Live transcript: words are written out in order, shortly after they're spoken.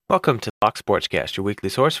Welcome to Lock Sportscast, your weekly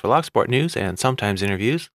source for lock sport news and sometimes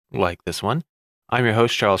interviews like this one. I'm your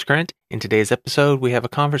host, Charles Current. In today's episode, we have a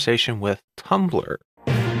conversation with Tumbl3r.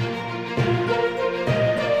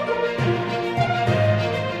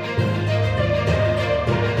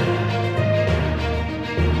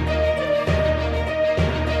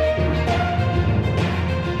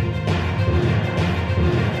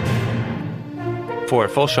 For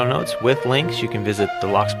full show notes with links, you can visit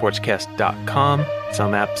thelocksportscast.com.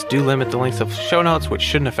 Some apps do limit the length of show notes, which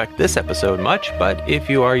shouldn't affect this episode much, but if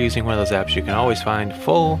you are using one of those apps, you can always find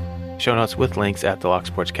full show notes with links at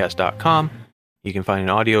thelocksportscast.com. You can find an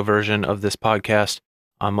audio version of this podcast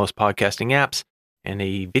on most podcasting apps and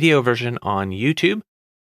a video version on YouTube.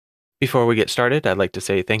 Before we get started, I'd like to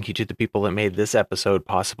say thank you to the people that made this episode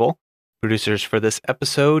possible. Producers for this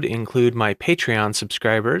episode include my Patreon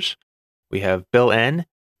subscribers. We have Bill N.,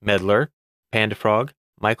 Medler, Pandafrog,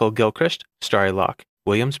 Michael Gilchrist, Starrylock,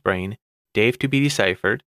 Williams Brain, Dave to be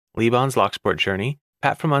Deciphered, Lebon's Locksport Journey,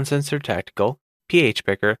 Pat from Uncensored Tactical, PH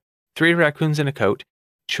Picker, 3 Raccoons in a Coat,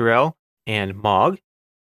 Chirel, and Mog.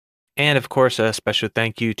 And of course, a special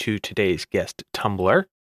thank you to today's guest, Tumbl3r.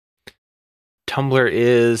 Tumbl3r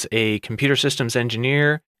is a computer systems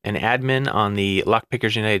engineer, an admin on the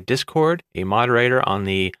Lockpickers United Discord, a moderator on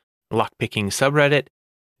the Lockpicking subreddit,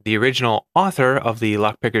 the original author of the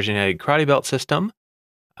Lockpickers United Karate Belt system.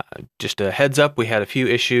 Just a heads up, we had a few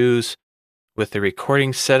issues with the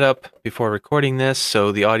recording setup before recording this,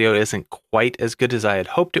 so the audio isn't quite as good as I had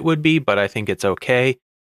hoped it would be, but I think it's okay.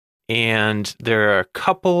 And there are a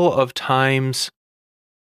couple of times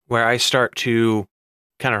where I start to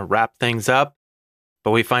kind of wrap things up, but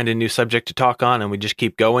we find a new subject to talk on and we just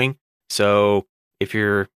keep going. So if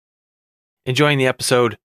you're enjoying the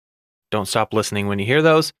episode, don't stop listening when you hear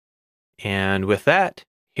those. And with that,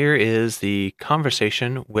 here is the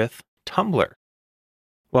conversation with Tumbl3r.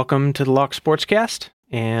 Welcome to the Lock Sportscast,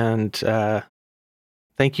 and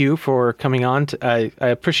thank you for coming on. I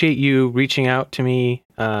appreciate you reaching out to me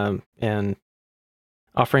and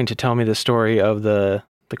offering to tell me the story of the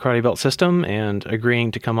Karate Belt system and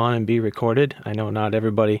agreeing to come on and be recorded. I know not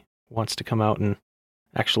everybody wants to come out and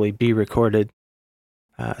actually be recorded.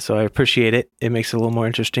 So I appreciate it. It makes it a little more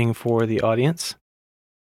interesting for the audience.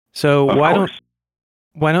 So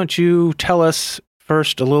why don't you tell us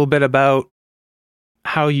first a little bit about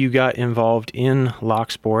how you got involved in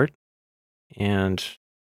lock sport? And,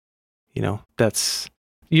 that's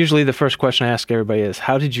usually the first question I ask everybody is,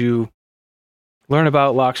 how did you learn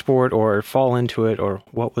about lock sport or fall into it, or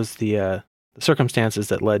what was the circumstances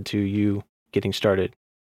that led to you getting started?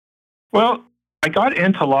 Well, I got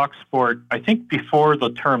into lock sport, I think, before the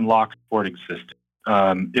term lock sport existed.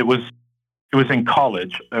 It was in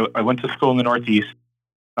college. I went to school in the Northeast,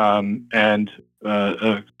 and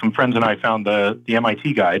some friends and I found the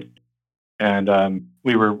MIT guide, and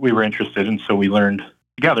we were interested, and so we learned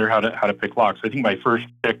together how to pick locks. I think my first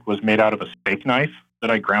pick was made out of a steak knife that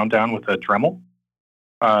I ground down with a Dremel.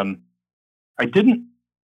 I didn't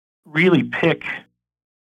really pick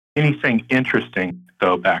anything interesting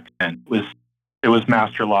though back then. It was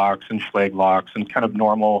master locks and Schlage locks and kind of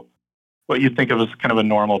normal, what you'd think of as kind of a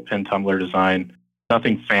normal pin tumbler design,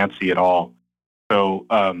 nothing fancy at all. So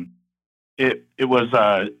it was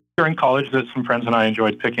during college that some friends and I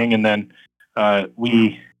enjoyed picking, and then I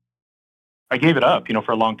gave it up.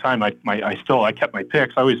 For a long time, I kept my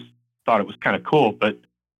picks. I always thought it was kind of cool, but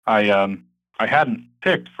I hadn't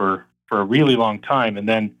picked for a really long time. And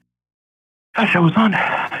then, gosh, I was on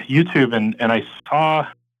YouTube and I saw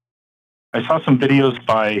some videos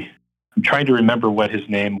by, I'm trying to remember what his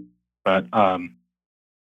name, but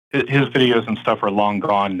his videos and stuff are long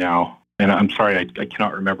gone now. And I'm sorry, I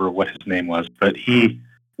cannot remember what his name was, but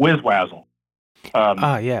Wizwazzle.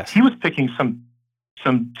 Yes. He was picking some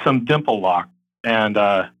dimple lock. And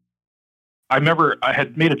I remember I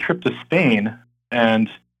had made a trip to Spain and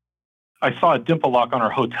I saw a dimple lock on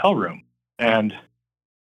our hotel room. And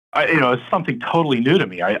it's something totally new to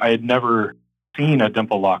me. I had never seen a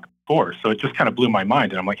dimple lock before, so it just kind of blew my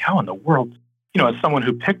mind. And I'm like, how in the world, as someone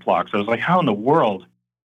who picked locks, I was like, how in the world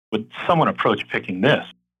would someone approach picking this?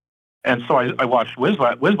 And so I watched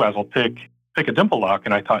Wizwazzle pick a dimple lock,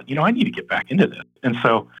 and I thought, I need to get back into this. And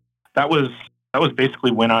so that was basically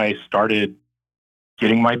when I started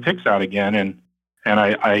getting my picks out again. And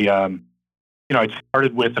I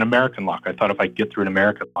started with an American lock. I thought if I could get through an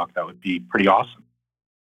American lock, that would be pretty awesome.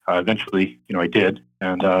 Eventually, I did.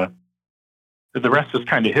 And the rest is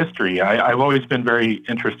kind of history. I've always been very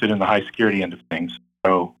interested in the high security end of things.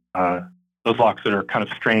 So those locks that are kind of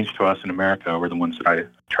strange to us in America were the ones that I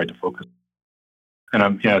tried to focus.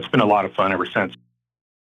 And it's been a lot of fun ever since.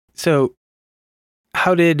 So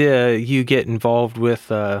How did you get involved with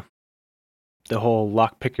the whole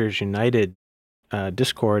Lockpickers United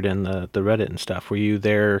Discord and the Reddit and stuff? Were you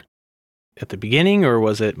there at the beginning, or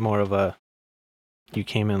was it more of a you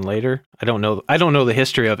came in later? I don't know the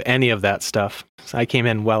history of any of that stuff. So I came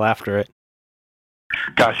in well after it.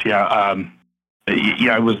 Gosh, yeah.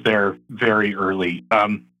 I was there very early.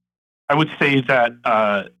 I would say that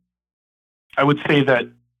the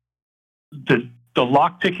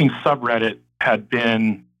lockpicking subreddit had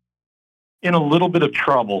been in a little bit of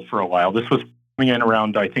trouble for a while. This was coming in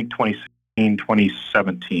around, I think, 2016,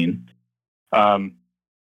 2017. Oh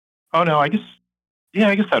no, I guess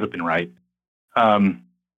that would have been right. And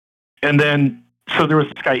then, so there was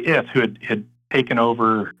this guy, Ith, who had taken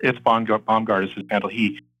over, Ith Baumgart is his handle.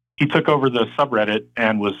 He took over the subreddit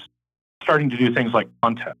and was starting to do things like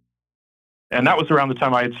contests. And that was around the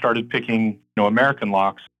time I had started picking, American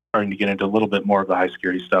locks, starting to get into a little bit more of the high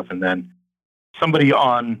security stuff. And then somebody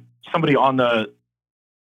on the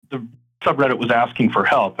subreddit was asking for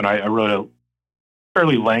help, and I wrote a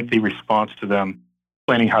fairly lengthy response to them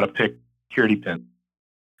explaining how to pick security pins.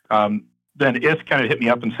 Then Ith kind of hit me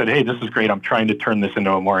up and said, "Hey, this is great. I'm trying to turn this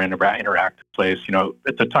into a more interactive place."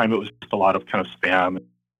 At the time it was just a lot of kind of spam.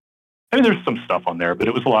 I mean, there's some stuff on there, but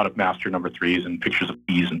it was a lot of master number 3s and pictures of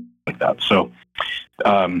keys and like that. So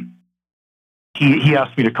he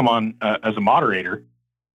asked me to come on as a moderator,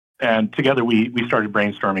 and together we started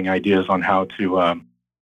brainstorming ideas on how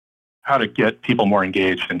to get people more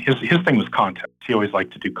engaged. And his thing was contests. He always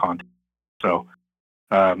liked to do contests. So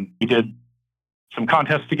we did some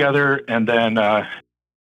contests together, and then at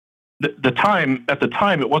the time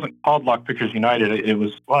it wasn't called Lockpickers United. It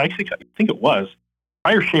was, well, actually I think it was.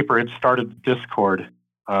 Fireshaper had started the Discord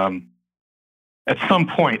at some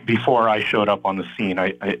point before I showed up on the scene.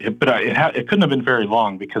 It couldn't have been very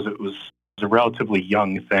long because it was a relatively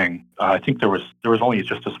young thing. I think there was only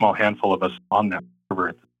just a small handful of us on that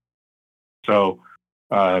server. So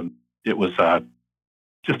it was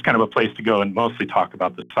just kind of a place to go and mostly talk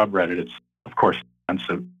about the subreddit. It's, of course,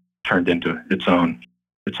 turned into its own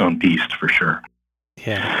beast for sure.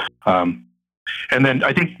 Yeah. And then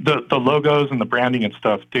I think the logos and the branding and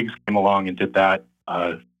stuff, Diggs came along and did that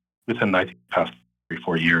within, I think, the past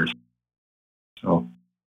 3-4 years. So,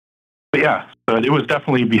 but yeah, but it was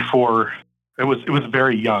definitely before. It was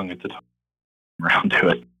very young at the time around to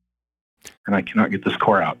it, and I cannot get this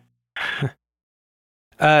core out.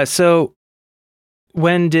 So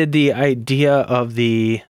when did the idea of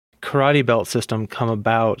the karate belt system come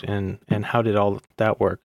about, and how did all that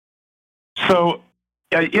work? So,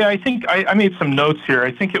 yeah, I think I made some notes here.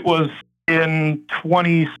 I think it was in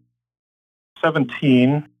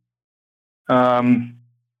 2017.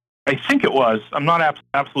 I think it was. I'm not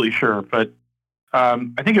absolutely sure, but I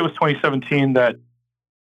think it was 2017 that,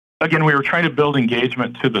 again, we were trying to build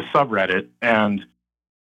engagement to the subreddit. And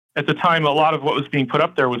at the time, a lot of what was being put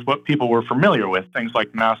up there was what people were familiar with, things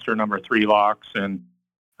like master number 3 locks and,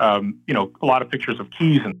 a lot of pictures of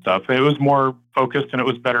keys and stuff. It was more focused and it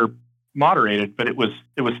was better moderated, but it was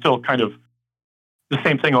still kind of the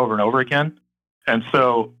same thing over and over again. And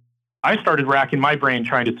so I started racking my brain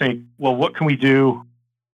trying to think, well, what can we do?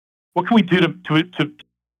 What can we do to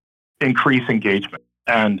increase engagement?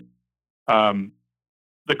 And the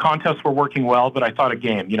contests were working well, but I thought a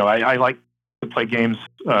game. I like to play games,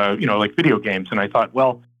 like video games, and I thought,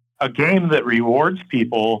 well, a game that rewards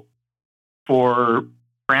people for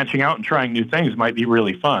branching out and trying new things might be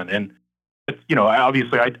really fun. And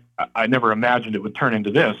obviously, I never imagined it would turn into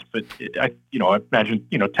this, but I imagined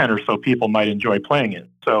 10 or so people might enjoy playing it.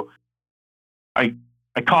 So I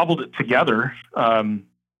cobbled it together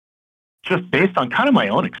just based on kind of my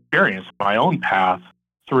own experience, my own path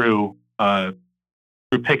through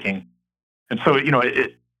picking. And so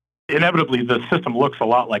inevitably the system looks a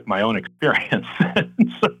lot like my own experience.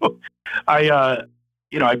 And so I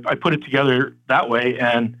put it together that way,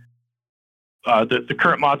 and the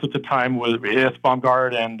current mods at the time was Ith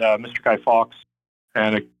Baumgart and Mr. Guy Fawkes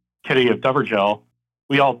and a kitty of Duvergel.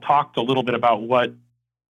 We all talked a little bit about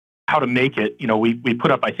how to make it. We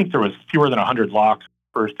put up, I think there was fewer than 100 locks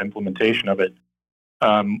first implementation of it.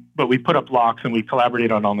 But we put up locks and we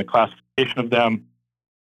collaborated on the classification of them.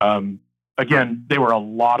 Again, they were a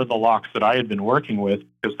lot of the locks that I had been working with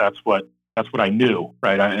because that's what I knew,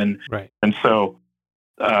 right? And so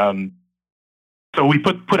we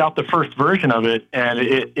put out the first version of it, and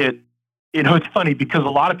it's funny because a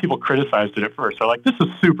lot of people criticized it at first. They're like, "This is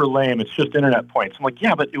super lame. It's just internet points." I'm like,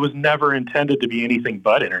 "Yeah, but it was never intended to be anything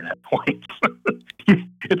but internet points."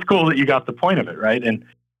 It's cool that you got the point of it, right? And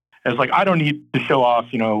it's like, I don't need to show off,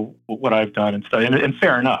 what I've done and stuff. And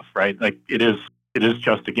fair enough, right? Like it is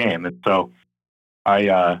just a game. And so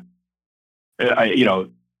I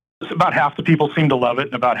about half the people seemed to love it,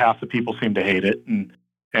 and about half the people seemed to hate it, and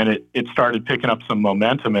it started picking up some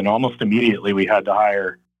momentum, and almost immediately we had to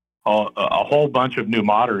hire a whole bunch of new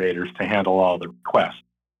moderators to handle all the requests,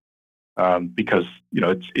 because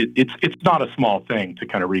it's not a small thing to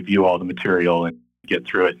kind of review all the material and get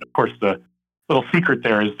through it. And of course, the little secret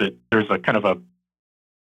there is that there's a kind of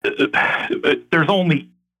there's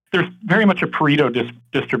very much a Pareto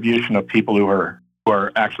distribution of people who are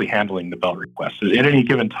actually handling the belt requests. At any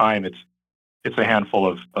given time, it's a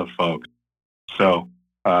handful of folks. So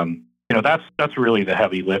that's really the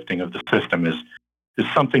heavy lifting of the system is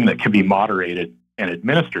something that can be moderated and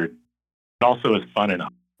administered, but also is fun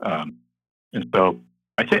enough. And so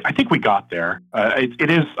I think we got there. It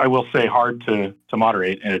is, I will say, hard to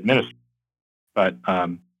moderate and administer, but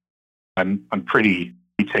I'm pretty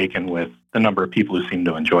taken with the number of people who seem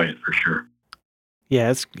to enjoy it for sure.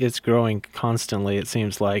 Yeah, it's growing constantly. It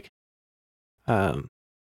seems like. I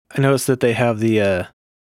noticed that they have they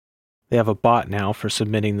have a bot now for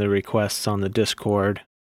submitting the requests on the Discord,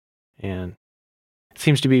 and it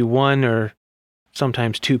seems to be one or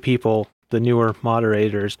sometimes two people, the newer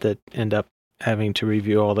moderators, that end up having to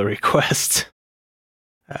review all the requests.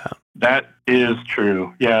 That is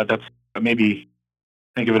true. Yeah, that's maybe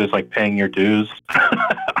think of it as like paying your dues.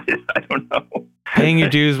 I don't know. Paying your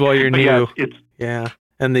dues while you're new. Yeah.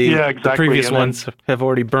 And the previous ones have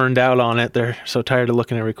already burned out on it. They're so tired of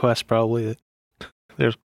looking at requests probably that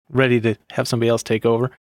they're ready to have somebody else take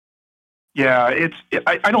over. Yeah,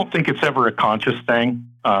 I don't think it's ever a conscious thing.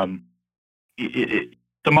 The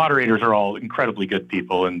moderators are all incredibly good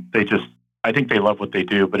people, and I think they love what they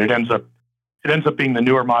do, but it ends up being the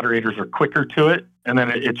newer moderators are quicker to it, and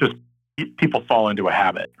then it just people fall into a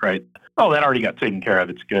habit, right? Oh, that already got taken care of.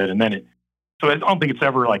 It's good, and then so I don't think it's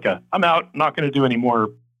ever like I'm out, not going to do any more,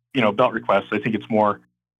 belt requests. I think it's more,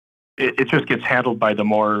 it just gets handled by the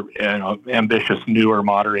more ambitious, newer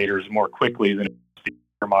moderators more quickly than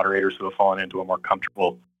the moderators who have fallen into a more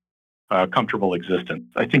comfortable existence.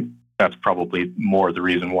 I think that's probably more the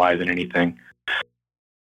reason why than anything.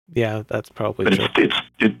 Yeah, that's probably but true.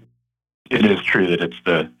 It is true that it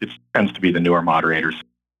tends to be the newer moderators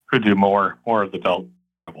who do more of the belt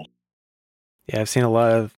troubles. Yeah, I've seen a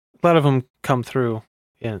lot of them come through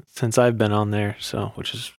since I've been on there, so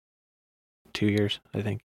which is 2 years, I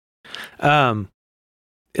think.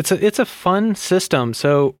 It's a fun system.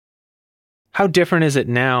 So how different is it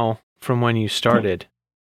now from when you started?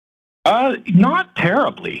 Not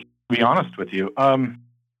terribly, to be honest with you.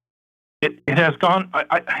 It has gone.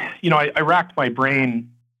 I racked my brain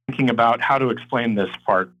thinking about how to explain this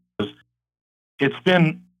part, because it's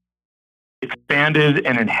been expanded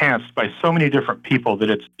and enhanced by so many different people that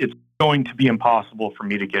it's going to be impossible for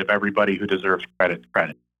me to give everybody who deserves credit.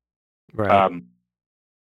 Right.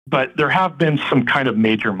 But there have been some kind of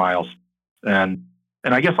major milestones, and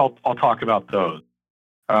I guess I'll talk about those.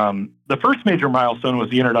 The first major milestone was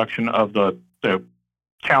the introduction of the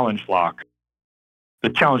challenge lock. The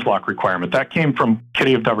challenge lock requirement that came from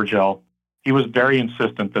Kitty of Duvergel. He was very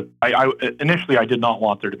insistent that initially I did not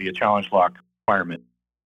want there to be a challenge lock requirement.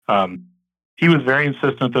 He was very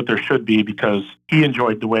insistent that there should be, because he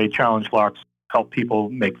enjoyed the way challenge locks help people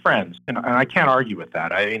make friends, and I can't argue with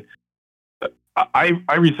that. I mean,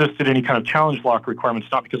 I resisted any kind of challenge lock requirements,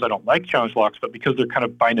 not because I don't like challenge locks, but because they're kind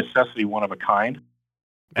of by necessity one of a kind.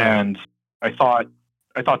 And I thought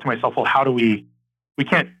to myself, well, how do we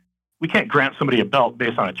can't grant somebody a belt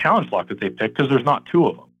based on a challenge lock that they pick, because there's not two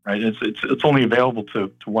of them, right? It's only available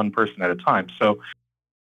to one person at a time. So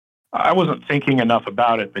I wasn't thinking enough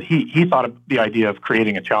about it, but he thought of the idea of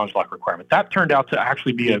creating a challenge lock requirement. That turned out to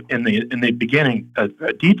actually be in the beginning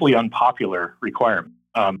a deeply unpopular requirement.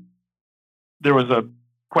 There was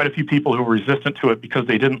quite a few people who were resistant to it because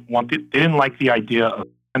they didn't like the idea of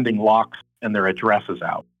sending locks and their addresses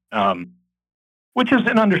out, which is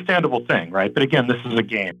an understandable thing, right? But again, this is a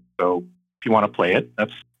game, so if you want to play it,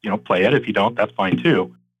 that's play it. If you don't, that's fine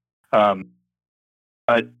too.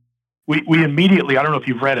 But we immediately, I don't know if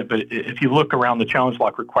you've read it, but if you look around the challenge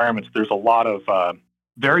lock requirements, there's a lot of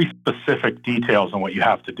very specific details on what you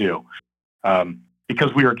have to do.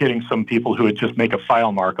 Because we were getting some people who would just make a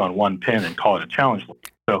file mark on one pin and call it a challenge lock.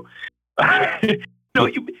 So,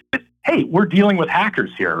 hey, we're dealing with hackers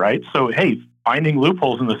here, right? So, hey, finding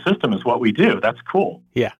loopholes in the system is what we do. That's cool.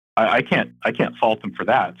 Yeah, I can't fault them for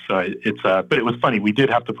that. So but it was funny. We did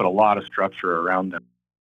have to put a lot of structure around them.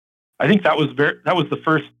 I think that was the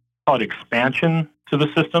first expansion to the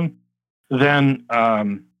system. Then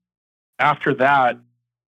after that,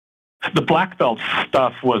 the black belt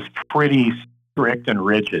stuff was pretty strict and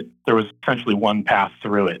rigid. There was essentially one path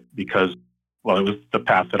through it, because well, it was the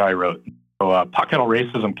path that I wrote. So Pot Kettle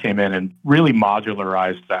Racism came in and really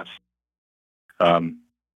modularized that.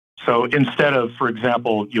 So instead of, for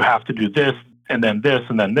example, you have to do this and then this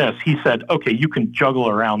and then this, he said, okay, you can juggle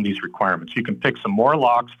around these requirements. You can pick some more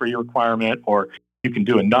locks for your requirement, or you can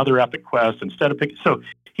do another epic quest instead of picking. So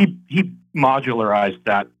he modularized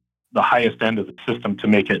that, the highest end of the system, to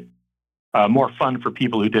make it more fun for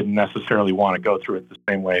people who didn't necessarily want to go through it the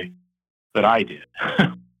same way that I did,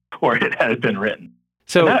 or it had been written.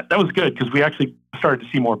 So that was good, because we actually started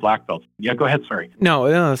to see more black belts. Yeah, go ahead. Sorry. No,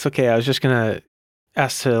 that's okay. I was just going to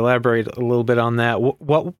ask to elaborate a little bit on that.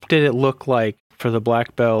 What did it look like for the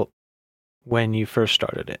black belt when you first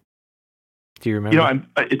started it? Do you remember? You know,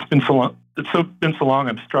 it's been so long. Been so long.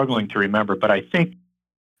 I'm struggling to remember, but I think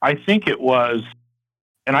it was,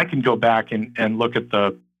 and I can go back and look at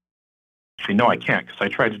the. Actually, no, I can't, because I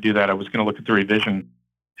tried to do that. I was going to look at the revision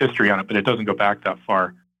history on it, but it doesn't go back that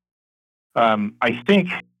far. I think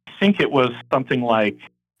it was something like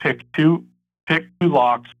pick two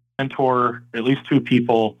locks, mentor at least 2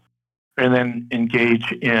 people, and then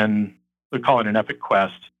engage in, we call it an epic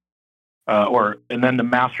quest, and then the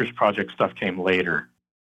Masters Project stuff came later.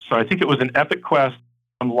 So I think it was an epic quest,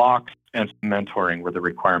 some locks, and some mentoring were the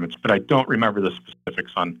requirements, but I don't remember the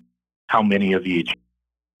specifics on how many of each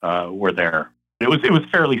were there. It was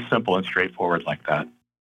fairly simple and straightforward like that.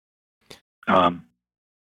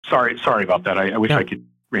 Sorry about that. I wish I could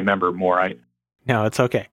remember more. No, it's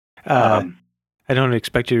okay. I don't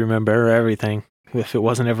expect you to remember everything. If it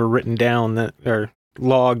wasn't ever written down or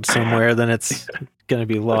logged somewhere, then it's going to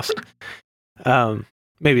be lost.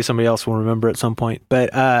 Maybe somebody else will remember at some point.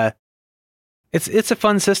 But it's a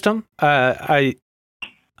fun system. I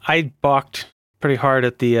balked pretty hard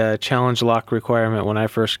at the challenge lock requirement when I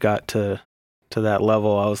first got to that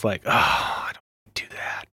level. I was like, oh, I don't do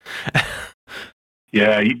that.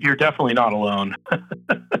 Yeah, you're definitely not alone.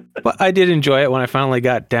 But I did enjoy it when I finally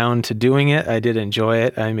got down to doing it. I did enjoy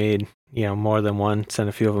it. I made, more than one, sent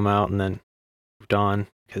a few of them out, and then moved on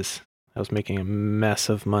because I was making a mess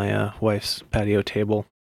of my wife's patio table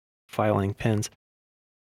filing pins.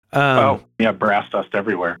 Brass dust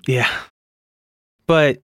everywhere. Yeah.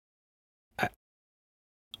 But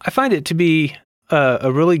I find it to be a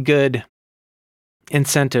really good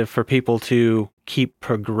incentive for people to keep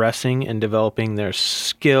progressing and developing their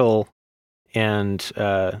skill and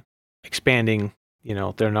expanding,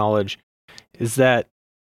 their knowledge. Is that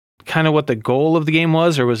kind of what the goal of the game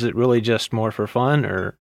was, or was it really just more for fun?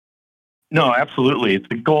 Or no, absolutely.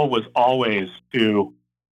 The goal was always to.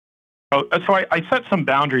 So I set some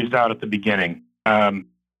boundaries out at the beginning.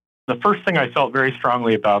 The first thing I felt very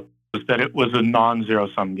strongly about was that it was a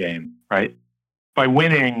non-zero-sum game, right? By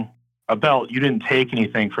winning a belt, you didn't take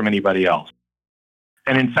anything from anybody else.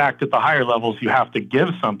 And in fact, at the higher levels, you have to give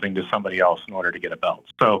something to somebody else in order to get a belt.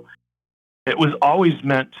 So it was always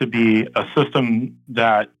meant to be a system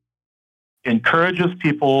that encourages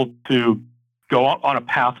people to go on a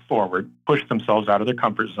path forward, push themselves out of their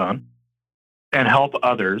comfort zone, and help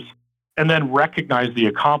others, and then recognize the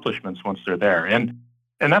accomplishments once they're there. And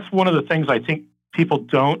that's one of the things I think people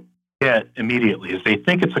don't get immediately, is they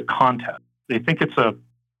think it's a contest. They think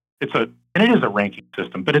and it is a ranking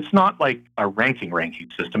system, but it's not like a ranking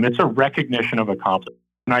system. It's a recognition of accomplishment.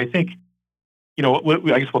 And I think,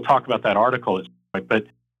 I guess we'll talk about that article, but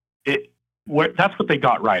that's what they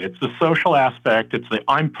got right. It's the social aspect. It's the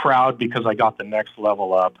I'm proud because I got the next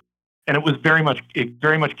level up. And it very much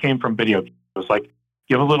came from video games. It was like,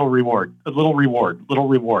 give a little reward.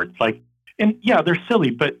 Like, and yeah, they're silly,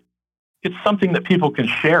 but it's something that people can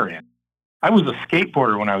share in. I was a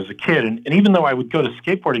skateboarder when I was a kid, and even though I would go to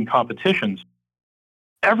skateboarding competitions,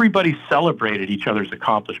 everybody celebrated each other's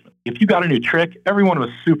accomplishments. If you got a new trick, everyone was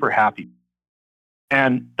super happy.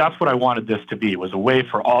 And that's what I wanted this to be, was a way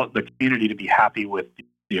for all the community to be happy with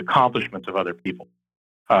the accomplishments of other people.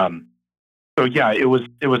 So yeah, it was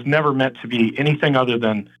never meant to be anything other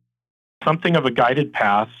than something of a guided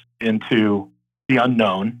path into the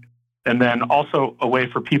unknown, and then also a way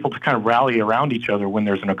for people to kind of rally around each other when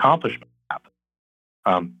there's an accomplishment.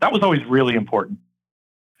 That was always really important.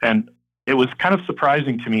 And it was kind of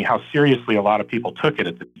surprising to me how seriously a lot of people took it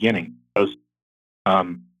at the beginning. Because,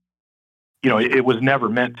 it was never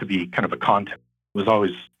meant to be kind of a contest. It was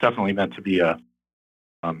always definitely meant to be a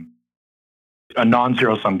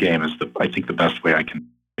non-zero-sum game is I think the best way I can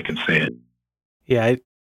say it. Yeah,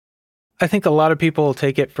 I think a lot of people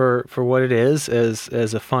take it for what it is,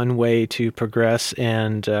 as a fun way to progress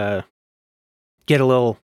and get a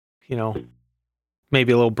little,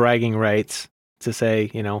 maybe a little bragging rights to say,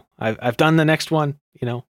 I've done the next one,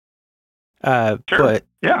 Sure. But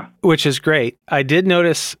yeah, which is great. I did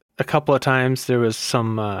notice a couple of times there was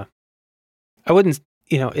some, I wouldn't,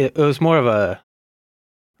 it was more of a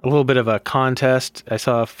little bit of a contest. I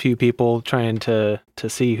saw a few people trying to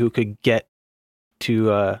see who could get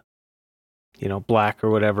to, black or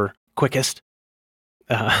whatever quickest.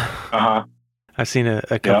 I've seen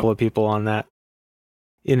a couple of people on that.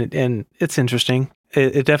 And it's interesting.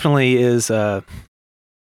 It definitely is a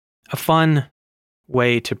fun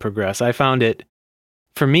way to progress. I found it,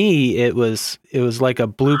 for me, it was like a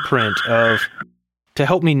blueprint to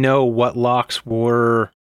help me know what locks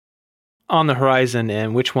were on the horizon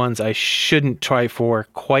and which ones I shouldn't try for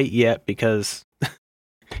quite yet, because,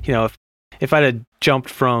 if I'd have jumped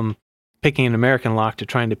from picking an American lock to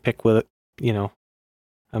trying to pick with, a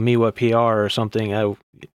Miwa PR or something,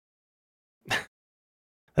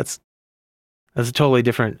 that's a totally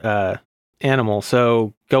different animal.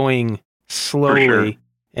 So going slowly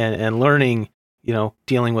and learning,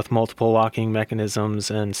 dealing with multiple locking mechanisms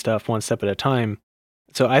and stuff one step at a time.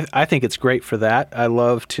 So I think it's great for that. I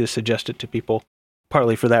love to suggest it to people,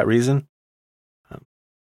 partly for that reason.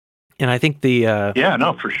 And I think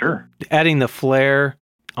for sure. Adding the flare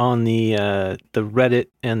on the Reddit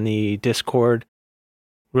and the Discord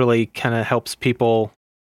really kind of helps people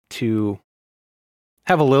to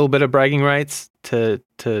have a little bit of bragging rights to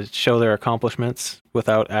show their accomplishments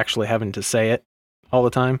without actually having to say it all the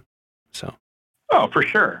time. So. Oh, for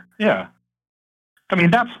sure. Yeah. I mean,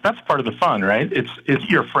 that's part of the fun, right? It's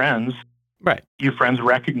your friends. Right. Your friends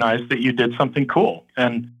recognize that you did something cool.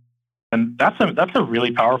 And that's a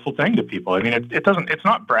really powerful thing to people. I mean, it's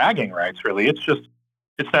not bragging rights really. It's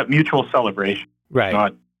that mutual celebration. Right.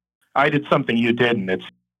 Not, I did something you didn't. It's,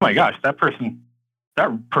 oh my gosh, that person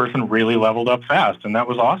really leveled up fast, and that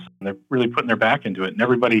was awesome. They're really putting their back into it. And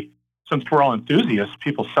everybody, since we're all enthusiasts,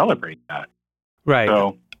 people celebrate that. Right.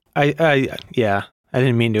 So I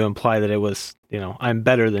didn't mean to imply that it was, I'm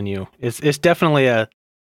better than you. It's definitely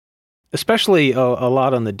especially a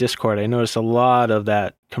lot on the Discord. I noticed a lot of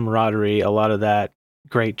that camaraderie, a lot of that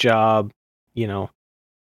great job.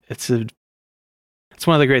 It's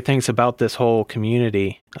one of the great things about this whole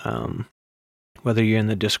community. Whether you're in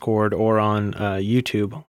the Discord or on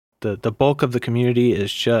YouTube, the bulk of the community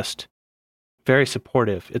is just very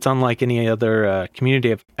supportive. It's unlike any other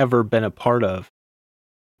community I've ever been a part of,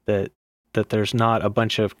 that there's not a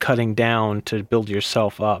bunch of cutting down to build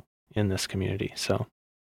yourself up in this community. So,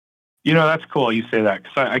 that's cool you say that,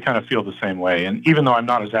 because I kind of feel the same way. And even though I'm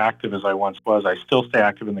not as active as I once was, I still stay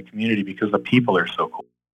active in the community because the people are so cool.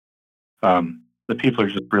 The people are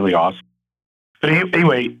just really awesome. But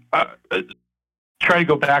anyway, try to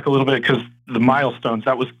go back a little bit, because the milestones,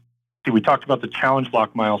 we talked about the challenge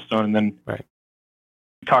lock milestone, and then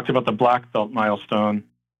we talked about the black belt milestone.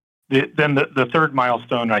 Then the third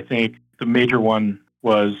milestone, I think the major one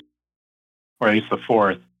was, or at least the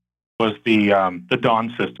fourth, was the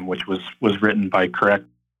Dawn system, which was written by Correct.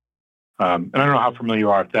 And I don't know how familiar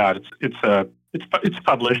you are with that. It's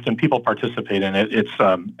published and people participate in it. It's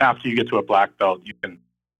after you get to a black belt, you can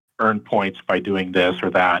earn points by doing this or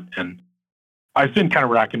that. And I've been kind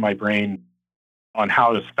of racking my brain on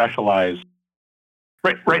how to specialize.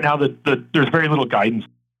 Right now, there's very little guidance.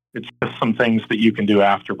 It's just some things that you can do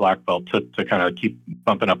after black belt to kind of keep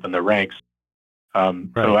bumping up in the ranks.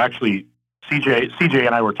 So actually, CJ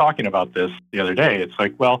and I were talking about this the other day. It's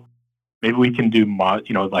like, well, maybe we can do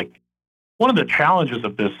like one of the challenges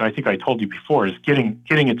of this, and I think I told you before, is getting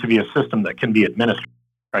it to be a system that can be administered,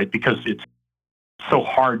 right? Because it's so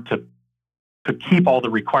hard to keep all the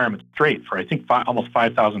requirements straight for, I think, almost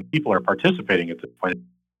 5,000 people are participating at this point.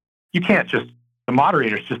 You can't the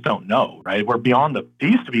moderators just don't know, right? We're beyond it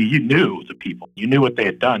used to be you knew the people. You knew what they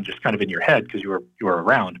had done just kind of in your head because you were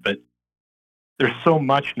around. But there's so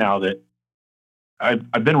much now that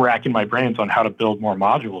I've been racking my brains on how to build more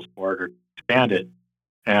modules for it or expand it.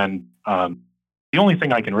 And the only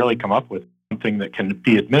thing I can really come up with is something that can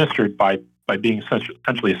be administered by being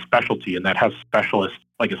essentially a specialty, and that has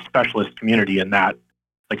a specialist community in that.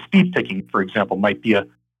 Like speed picking, for example, might be a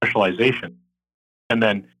specialization. And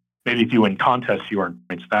then maybe if you win contests, you earn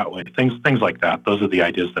points that way. Things like that. Those are the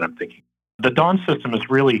ideas that I'm thinking. The Dawn system is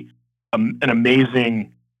really an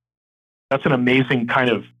amazing kind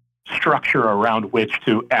of structure around which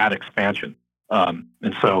to add expansion.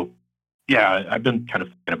 And so, yeah, I've been kind of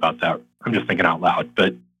thinking about that. I'm just thinking out loud,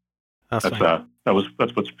 but that's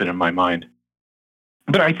what's been in my mind.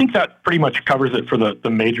 But I think that pretty much covers it for the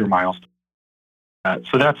major milestones.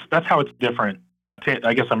 So that's how it's different.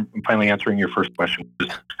 I guess I'm finally answering your first question.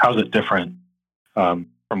 How's it different from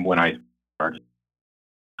when I started?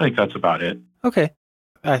 I think that's about it. Okay.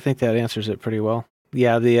 I think that answers it pretty well.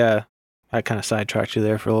 Yeah, I kind of sidetracked you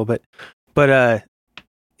there for a little bit. But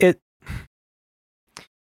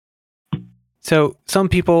So some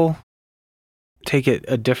people take it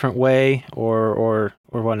a different way or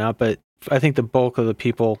whatnot, but I think the bulk of the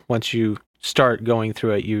people, once you start going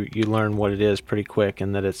through it, you learn what it is pretty quick,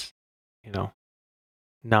 and that it's,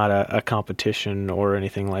 not a competition or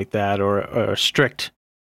anything like that, or a strict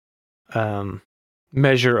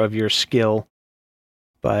measure of your skill.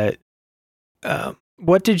 But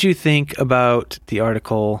what did you think about the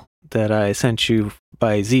article that I sent you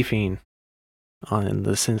by Zphine on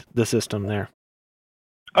the system there?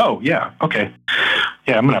 Oh, yeah. Okay.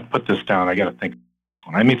 Yeah, I'm going to put this down. I got to think.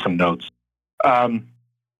 I made some notes. I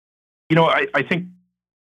think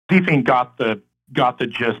Zphine got the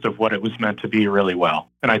gist of what it was meant to be really well.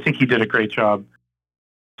 And I think he did a great job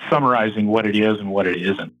summarizing what it is and what it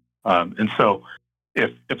isn't. And so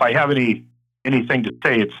if I have anything to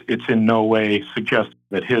say, it's in no way suggest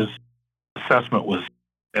that his assessment was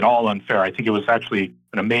at all unfair. I think it was actually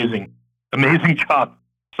an amazing job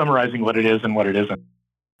summarizing what it is and what it isn't.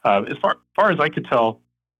 As far as I could tell,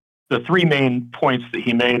 the three main points that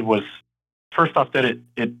he made was, first off, that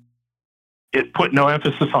it put no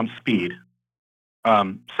emphasis on speed.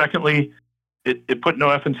 Secondly, it put no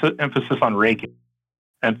emphasis on raking.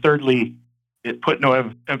 And thirdly, it put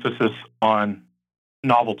no emphasis on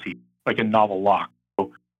novelty, like a novel lock.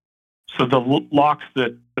 So the locks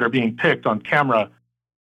that are being picked on camera,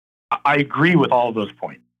 I agree with all of those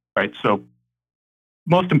points, right? So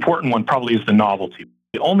most important one probably is the novelty.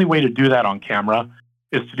 The only way to do that on camera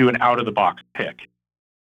is to do an out-of-the-box pick.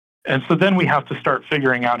 And so then we have to start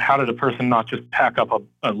figuring out, how did a person not just pack up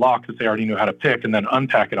a lock that they already knew how to pick and then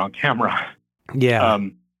unpack it on camera? Yeah.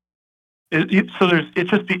 It gets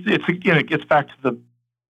back to the,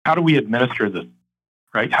 how do we administer this,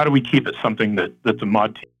 right? How do we keep it something that the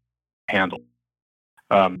mod team handle?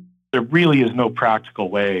 There really is no practical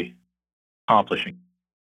way of accomplishing.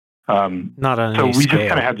 Not on so any we scale. just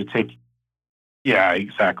kind of had to take. Yeah,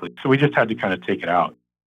 exactly. So we just had to kind of take it out.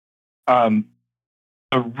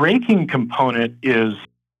 The raking component is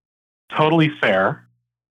totally fair,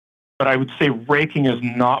 but I would say raking is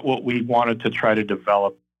not what we wanted to try to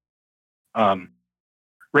develop.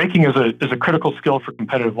 Raking is a critical skill for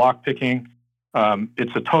competitive lock picking.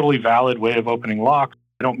 It's a totally valid way of opening locks.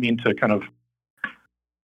 I don't mean to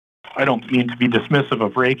be dismissive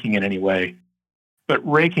of raking in any way, but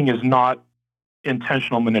raking is not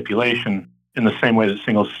intentional manipulation in the same way that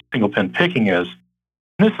single pin picking is.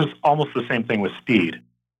 And this is almost the same thing with speed.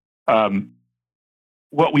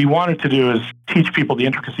 What we wanted to do is teach people the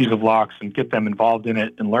intricacies of locks and get them involved in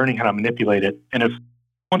it and learning how to manipulate it. And if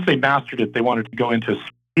once they mastered it, they wanted to go into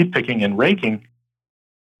speed picking and raking,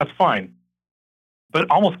 that's fine.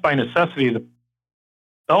 But almost by necessity, the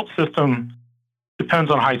belt system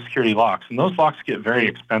depends on high security locks, and those locks get very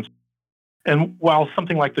expensive. And while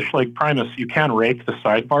something like the Schlage Primus, you can rake the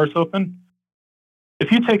sidebars open,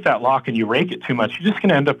 if you take that lock and you rake it too much, you're just going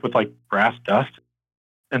to end up with like brass dust.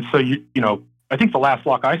 And so, I think the last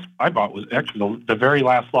lock I bought was actually the very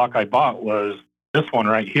last lock I bought was this one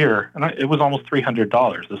right here. And it was almost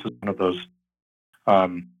 $300. This is one of those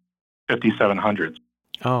 5700s.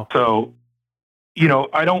 Oh. So,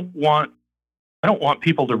 I don't want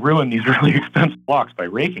people to ruin these really expensive locks by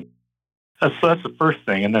raking. So that's the first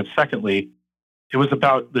thing. And then secondly, it was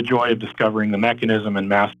about the joy of discovering the mechanism and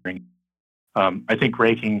mastering. I think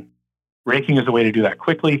raking is a way to do that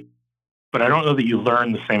quickly, but I don't know that you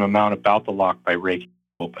learn the same amount about the lock by raking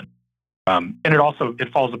open. And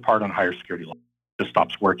it falls apart on higher security locks. It just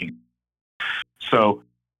stops working. So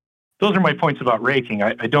those are my points about raking.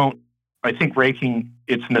 I think raking,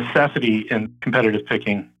 it's a necessity in competitive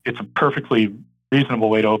picking. It's a perfectly reasonable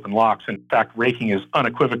way to open locks. In fact, raking is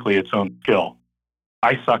unequivocally its own skill.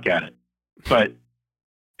 I suck at it, but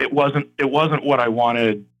it wasn't what I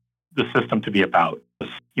wanted the system to be about.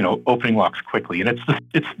 Opening locks quickly, and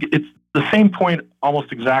it's the same point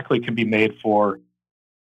almost exactly can be made for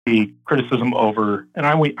the criticism over, and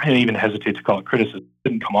I even hesitate to call it criticism. It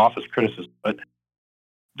didn't come off as criticism, but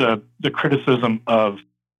the criticism of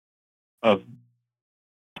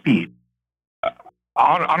speed.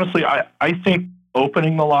 Honestly, I think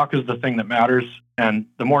opening the lock is the thing that matters, and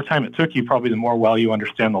the more time it took you, probably the more well you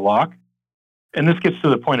understand the lock. And this gets to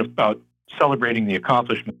the point about celebrating the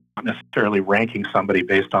accomplishment, not necessarily ranking somebody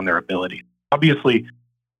based on their ability. Obviously,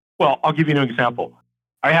 well, I'll give you an example.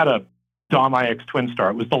 I had a Dom IX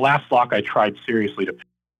Twin-Star. It was the last lock I tried seriously to pick.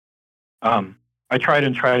 I tried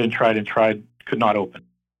and tried, could not open.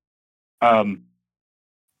 I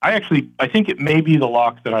think it may be the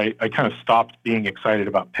lock that I kind of stopped being excited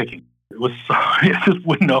about picking. It just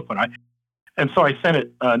wouldn't open. And so I sent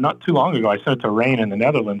it, not too long ago, I sent it to Rain in the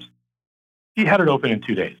Netherlands. He had it open in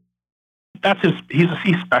 2 days. that's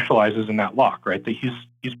he specializes in that lock, right? That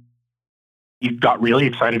he got really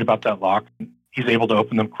excited about that lock. He's able to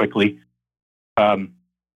open them quickly.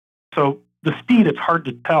 So the speed, it's hard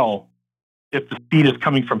to tell if the speed is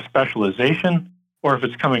coming from specialization or if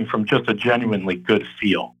it's coming from just a genuinely good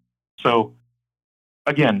feel. So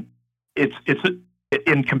again, it's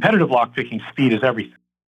in competitive lockpicking, speed is everything.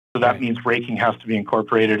 So that means raking has to be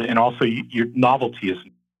incorporated, and also your novelty is.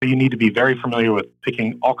 So you need to be very familiar with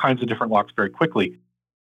picking all kinds of different locks very quickly.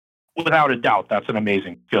 Without a doubt, that's an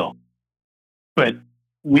amazing skill. But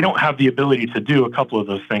we don't have the ability to do a couple of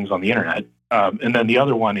those things on the internet. And then the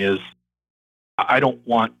other one is,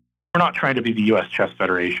 we're not trying to be the U.S. Chess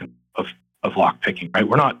Federation of lockpicking, right?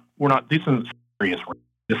 We're not. This isn't serious.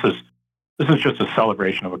 This is just a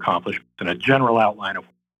celebration of accomplishments and a general outline of.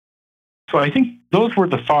 So I think those were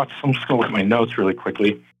the thoughts. I'm just going to look at my notes really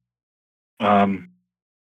quickly. I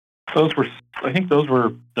think those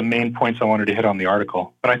were the main points I wanted to hit on the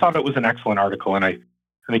article. But I thought it was an excellent article, and I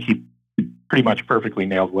think he pretty much perfectly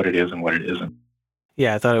nailed what it is and what it isn't.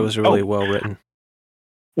 Yeah, I thought it was really well written.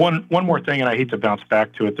 One more thing, and I hate to bounce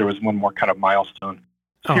back to it. There was one more kind of milestone.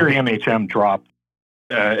 Siri MHM dropped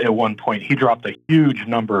at one point. He dropped a huge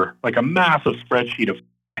number, like a massive spreadsheet of.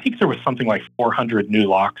 I think there was something like 400 new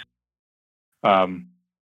locks. And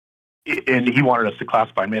he wanted us to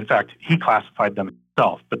classify them. In fact, he classified them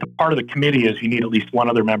himself. But the part of the committee is you need at least one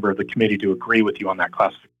other member of the committee to agree with you on that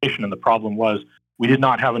classification. And the problem was we did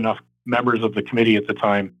not have enough members of the committee at the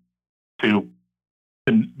time to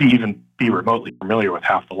even be remotely familiar with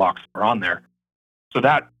half the locks that were on there. So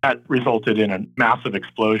that resulted in a massive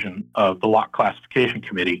explosion of the lock classification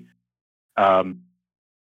committee. And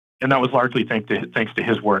that was largely thanks to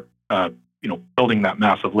his work, building that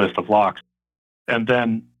massive list of locks. And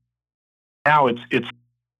then now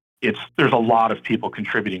there's a lot of people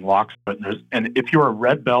contributing locks, and if you're a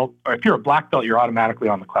red belt or if you're a black belt, you're automatically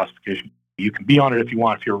on the classification. You can be on it if you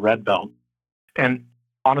want, if you're a red belt. And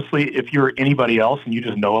honestly, if you're anybody else and you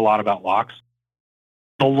just know a lot about locks,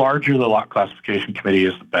 the larger the lock classification committee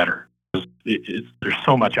is, the better. There's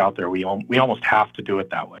so much out there. We almost have to do it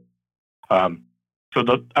that way. I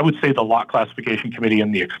would say the lock classification committee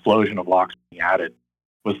and the explosion of locks being added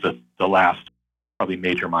was the last probably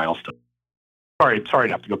major milestone. Sorry to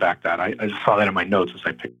have to go back that. I just saw that in my notes as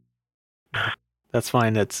I picked. That's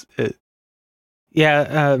fine.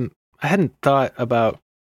 Yeah, I hadn't thought about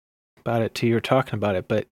it till you were talking about it,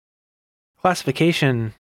 but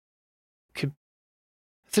classification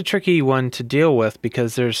it's a tricky one to deal with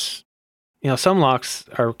because there's, some locks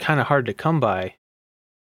are kind of hard to come by,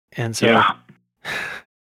 and so,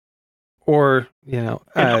 or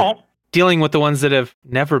dealing with the ones that have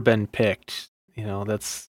never been picked.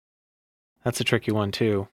 That's a tricky one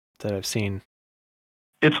too that I've seen.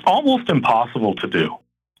 It's almost impossible to do.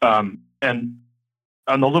 And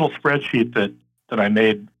on the little spreadsheet that I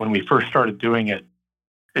made when we first started doing it,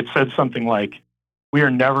 it said something like, "We are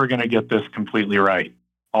never going to get this completely right.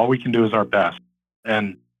 All we can do is our best,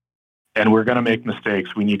 and we're going to make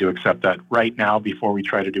mistakes. We need to accept that right now before we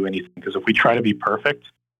try to do anything. Because if we try to be perfect,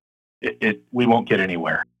 we won't get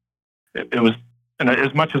anywhere." It was. And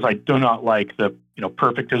as much as I do not like the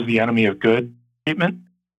perfect is the enemy of good statement,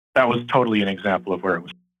 that was totally an example of where it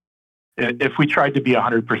was. If we tried to be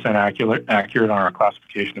 100% accurate on our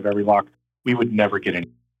classification of every lock, we would never get any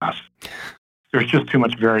class. There's just too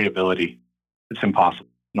much variability. It's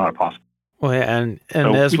impossible. Not possible. Well, yeah, and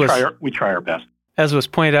so we try our best. As was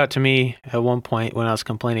pointed out to me at one point when I was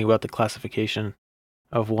complaining about the classification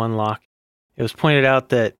of one lock, it was pointed out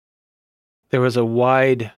that there was a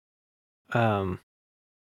wide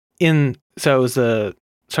so it was the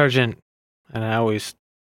sergeant, and I always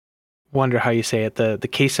wonder how you say it, the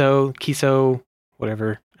Kiso,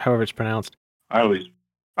 whatever, however it's pronounced. I always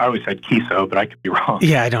said Kiso, but I could be wrong.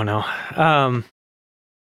 Yeah, I don't know.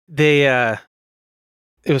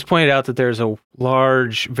 It was pointed out that there's a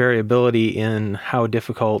large variability in how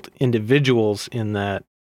difficult individuals in that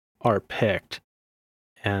are picked,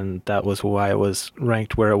 and that was why it was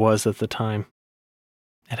ranked where it was at the time.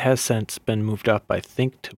 It has since been moved up, I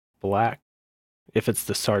think, to black, if it's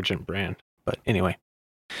the Sergeant brand. But anyway,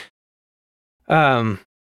 I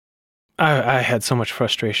had so much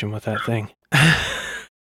frustration with that thing.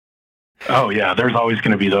 Oh yeah, there's always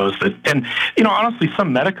going to be those that, and honestly,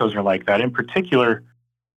 some medicos are like that. In particular,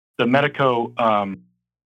 the medico,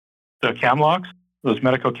 the cam locks, those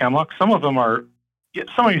medico cam locks. Some of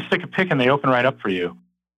you stick a pick and they open right up for you.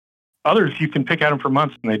 Others you can pick at them for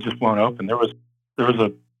months and they just won't open. There was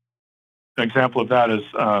an example of that is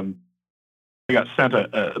I got sent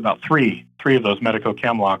about three of those medico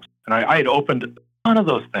cam locks, and I had opened a ton of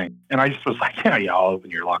those things, and I just was like, yeah, I'll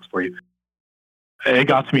open your locks for you. it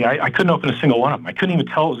got to me. I couldn't open a single one of them. I couldn't even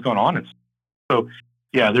tell what was going on. So,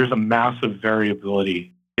 yeah, there's a massive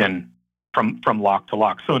variability from lock to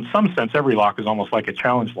lock. So in some sense, every lock is almost like a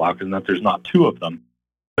challenge lock in that there's not two of them.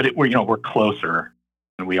 But we're closer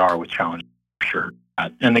than we are with challenge, for sure.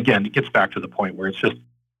 And again, it gets back to the point where it's just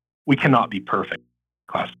we cannot be perfect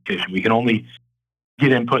classification. We can only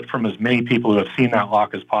get input from as many people who have seen that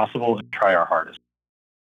lock as possible and try our hardest.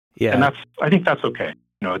 Yeah. And I think that's okay.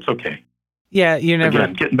 It's okay. Yeah, you're never...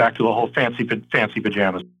 Again, getting back to the whole fancy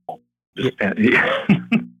pajamas. Yeah.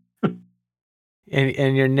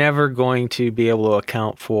 And you're never going to be able to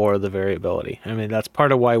account for the variability. I mean, that's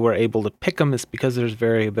part of why we're able to pick them, is because there's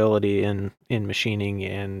variability in machining,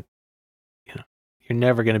 and you're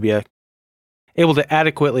never going to be able to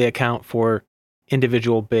adequately account for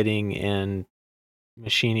individual bitting and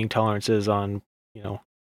machining tolerances on,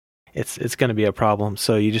 it's going to be a problem.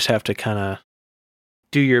 So you just have to kind of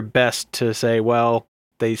do your best to say, well,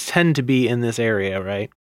 they tend to be in this area, right?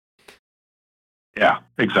 Yeah,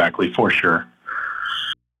 exactly, for sure.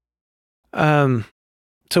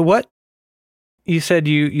 So what, you said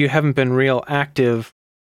you haven't been real active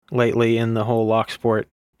lately in the whole lock sport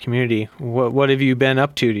community. What have you been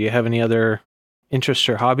up to? Do you have any other interests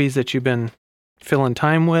or hobbies that you've been filling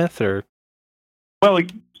time with, or? Well,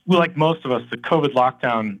 like most of us, the COVID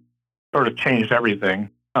lockdown sort of changed everything.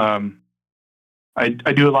 I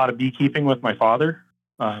do a lot of beekeeping with my father.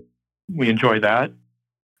 We enjoy that.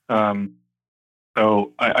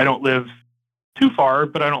 So I don't live too far,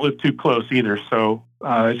 but I don't live too close either. So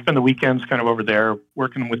I spend the weekends kind of over there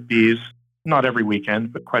working with bees. Not every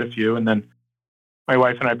weekend, but quite a few. And then my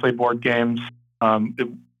wife and I play board games.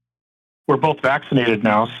 We're both vaccinated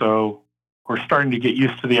now, so we're starting to get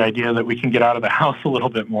used to the idea that we can get out of the house a little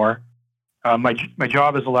bit more. My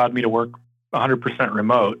job has allowed me to work 100%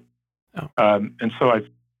 remote. Oh. And so I've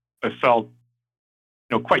felt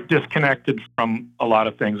quite disconnected from a lot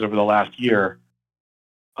of things over the last year.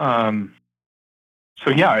 So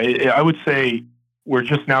yeah, I would say we're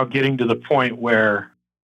just now getting to the point where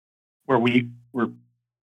we're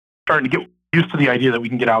starting to get used to the idea that we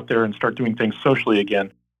can get out there and start doing things socially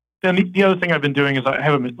again. Then the other thing I've been doing is I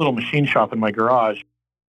have a little machine shop in my garage.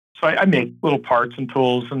 So I make little parts and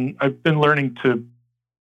tools, and I've been learning to,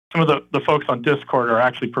 some of the folks on Discord are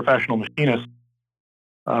actually professional machinists,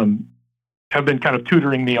 have been kind of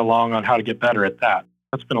tutoring me along on how to get better at that.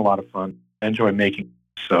 That's been a lot of fun. I enjoy making.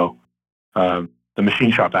 So the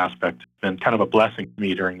machine shop aspect has been kind of a blessing to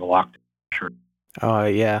me during the lockdown. Sure. Oh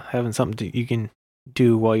yeah, having something you can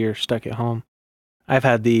do while you're stuck at home. I've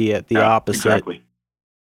had the opposite. Exactly.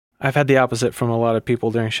 I've had the opposite from a lot of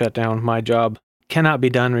people during shutdown. My job cannot be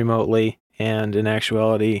done remotely, and in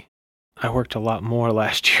actuality, I worked a lot more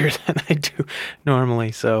last year than I do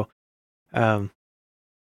normally. So, yeah,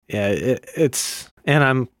 it's, and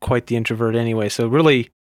I'm quite the introvert anyway. So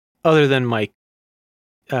really, other than my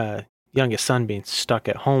youngest son being stuck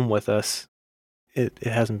at home with us, it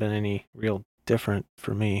hasn't been any real different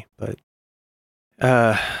for me. But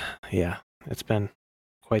yeah, it's been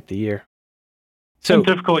quite the year. So it's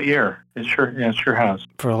a difficult year. It sure has.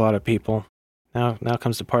 For a lot of people. Now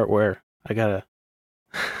comes the part where I gotta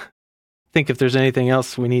think if there's anything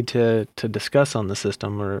else we need to discuss on the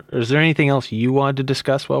system, or is there anything else you wanted to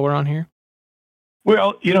discuss while we're on here?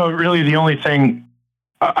 Well, really the only thing,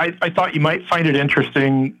 I thought you might find it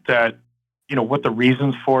interesting that, what the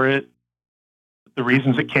reasons for it, the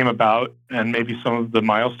reasons it came about, and maybe some of the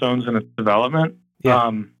milestones in its development.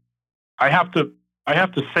 Yeah. I have to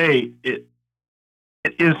say it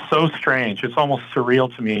is so strange. It's almost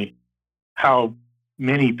surreal to me how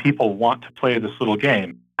many people want to play this little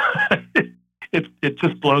game. It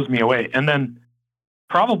just blows me away. And then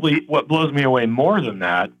probably what blows me away more than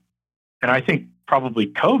that, and I think probably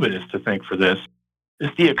COVID is to thank for this, is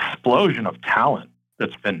the explosion of talent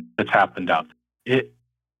that's happened out there.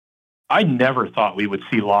 I never thought we would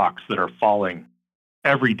see locks that are falling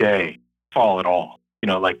every day fall at all.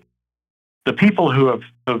 Like the people who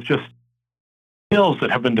have just skills that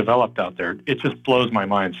have been developed out there, it just blows my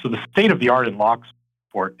mind. So the state of the art in lock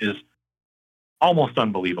sport is almost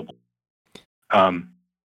unbelievable.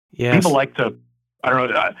 Yes. People like to,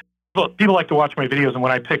 people like to watch my videos, and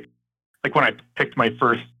when I picked my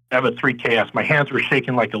first EVA 3KS, my hands were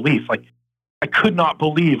shaking like a leaf. Like I could not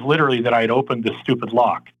believe literally that I had opened this stupid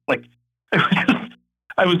lock. Like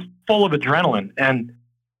I was full of adrenaline, and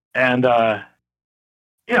I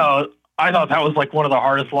thought that was like one of the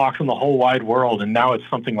hardest locks in the whole wide world, and now it's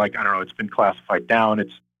something like, I don't know, it's been classified down.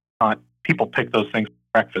 It's not, people pick those things for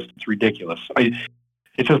breakfast. It's ridiculous.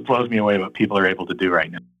 It just blows me away what people are able to do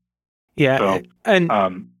right now. Yeah, so, and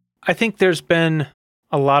I think there's been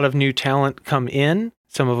a lot of new talent come in.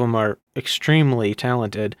 Some of them are extremely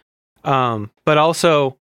talented. But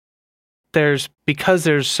also because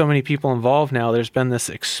there's so many people involved now, there's been this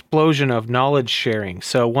explosion of knowledge sharing.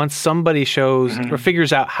 So once somebody shows or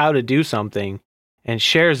figures out how to do something and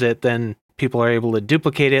shares it, then people are able to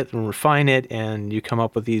duplicate it and refine it, and you come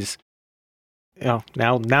up with these, now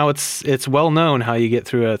it's well known how you get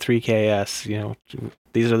through a 3KS,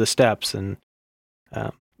 these are the steps. And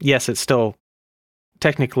yes, it's still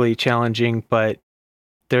technically challenging, but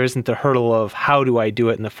there isn't the hurdle of how do I do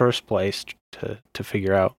it in the first place to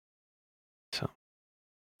figure out. So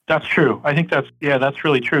that's true. I think that's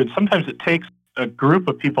really true. And sometimes it takes a group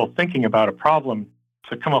of people thinking about a problem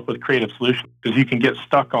to come up with creative solutions, because you can get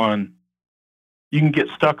stuck on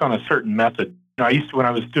a certain method. When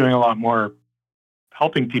I was doing a lot more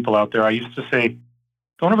helping people out there, I used to say,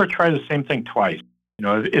 don't ever try the same thing twice.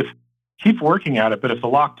 If keep working at it, but if the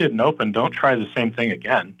lock didn't open, don't try the same thing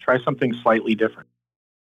again. Try something slightly different.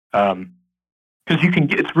 Because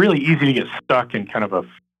it's really easy to get stuck in kind of a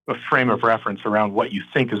frame of reference around what you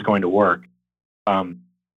think is going to work. And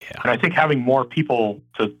I think having more people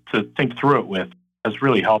to think through it with has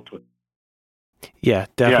really helped with it. Yeah,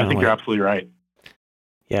 definitely. Yeah, I think you're absolutely right.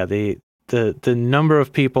 Yeah, the number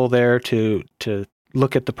of people there to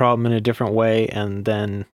look at the problem in a different way, and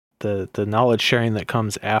then the knowledge sharing that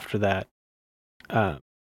comes after that,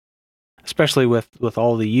 especially with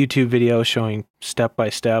all the YouTube videos showing step by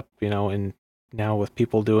step, and now with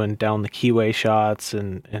people doing down the keyway shots,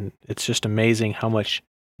 and it's just amazing how much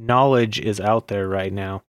knowledge is out there right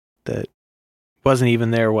now that wasn't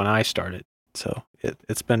even there when I started. So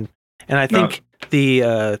it's been, and I think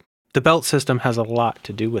the belt system has a lot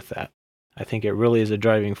to do with that. I think it really is a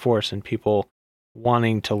driving force in people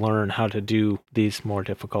wanting to learn how to do these more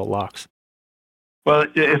difficult locks. Well,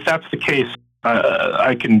 if that's the case,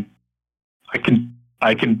 I can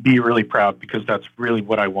be really proud, because that's really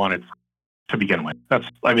what I wanted to begin with.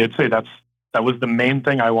 I'd say that was the main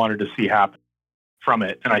thing I wanted to see happen from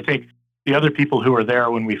it. And I think the other people who were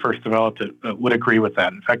there when we first developed it would agree with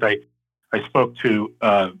that. In fact, I spoke to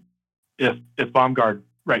if Baumgard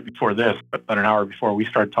right before this, about an hour before we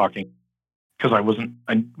started talking, because I wasn't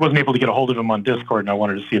able to get a hold of him on Discord, and I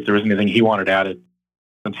wanted to see if there was anything he wanted added,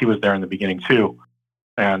 since he was there in the beginning too.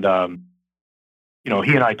 And he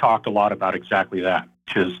and I talked a lot about exactly that,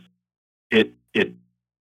 which is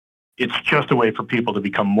it's just a way for people to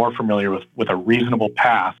become more familiar with a reasonable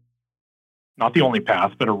path, not the only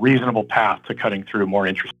path, but a reasonable path to cutting through more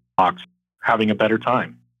interesting locks, having a better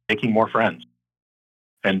time, making more friends.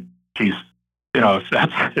 And geez,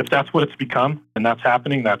 if that's what it's become and that's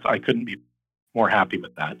happening, I couldn't be more happy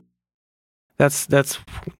with that. That's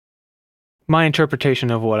my interpretation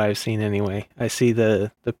of what I've seen anyway. I see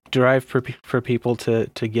the drive for people to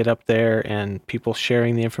get up there, and people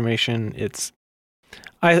sharing the information.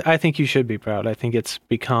 I think you should be proud. I think it's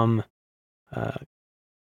become, I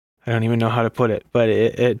don't even know how to put it, but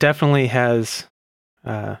it definitely has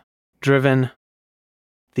driven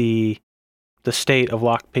the state of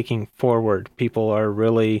lockpicking forward. People are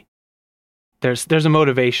really, there's a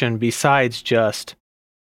motivation besides just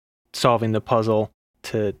solving the puzzle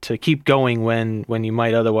to keep going when you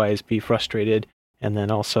might otherwise be frustrated, and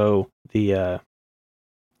then also the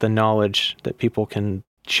knowledge that people can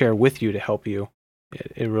share with you to help you.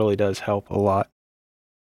 It really does help a lot.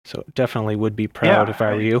 So definitely would be proud if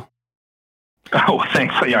I were you. Oh,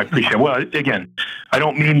 thanks. Yeah, I appreciate it. Well, again, I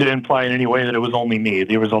don't mean to imply in any way that it was only me.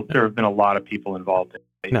 There have been a lot of people involved.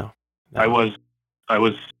 No. It was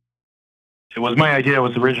my idea. I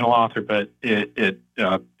was the original author, but it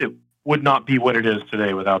would not be what it is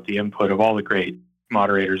today without the input of all the great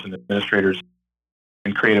moderators and administrators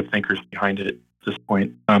and creative thinkers behind it at this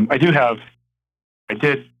point. I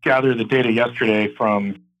did gather the data yesterday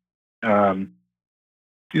from,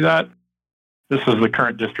 see that? This is the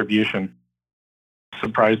current distribution.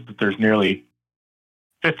 Surprised that there's nearly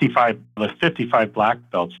 55 black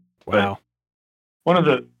belts. Wow.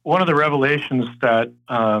 But one of the revelations that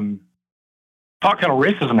Hot Kettle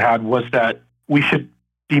Racism had was that we should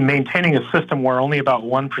be maintaining a system where only about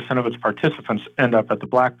 1% of its participants end up at the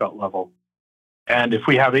black belt level. And if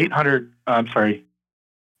we have 800, I'm sorry,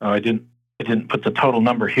 I didn't put the total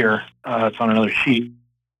number here. It's on another sheet.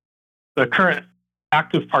 The current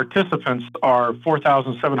active participants are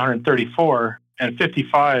 4,734, and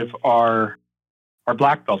 55 are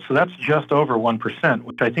black belts. So that's just over 1%,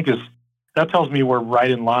 which I think that tells me we're right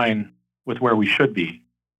in line with where we should be.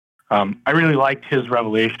 I really liked his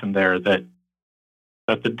revelation there that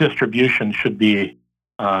the distribution should be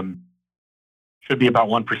about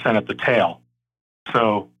 1% at the tail.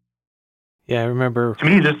 So yeah, I remember. To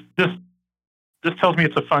me, this tells me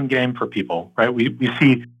it's a fun game for people, right? We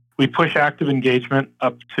push active engagement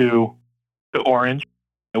up to orange,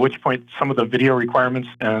 at which point some of the video requirements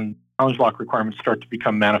and challenge lock requirements start to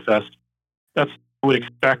become manifest. That's what I would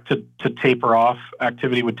expect to taper off.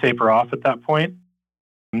 Activity would taper off at that point.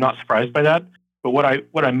 I'm not surprised by that. But what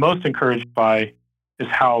I'm most encouraged by is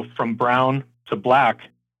how from brown to black,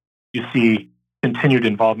 you see continued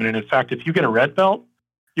involvement. And in fact, if you get a red belt,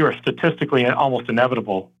 you are statistically almost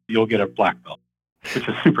inevitable you'll get a black belt, which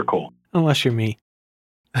is super cool. Unless you're me.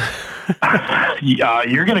 Yeah,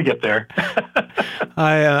 you're going to get there.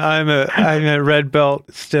 I'm a red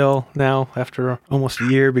belt still now after almost a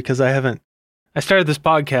year because I started this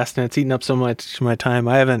podcast and it's eaten up so much of my time.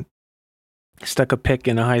 I haven't stuck a pick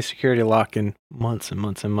in a high security lock in months and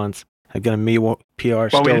months and months. I've got a me PR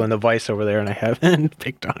still in the vise over there and I haven't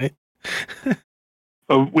picked on it.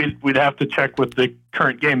 Well, we'd have to check with the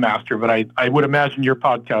current game master, but I would imagine your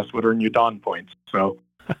podcast would earn you Dawn points. So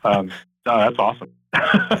that's awesome.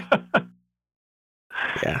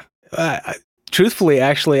 Yeah. Truthfully,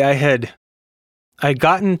 actually, I'd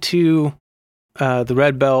gotten to the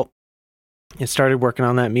red belt and started working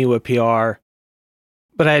on that Miwa PR,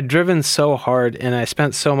 but I had driven so hard and I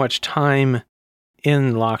spent so much time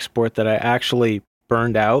in lock sport that I actually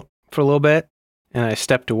burned out for a little bit and I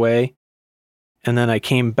stepped away. And then I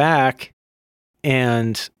came back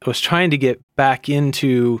and I was trying to get back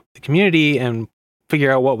into the community and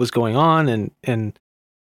figure out what was going on. And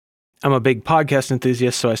I'm a big podcast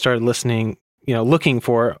enthusiast, so I started listening, looking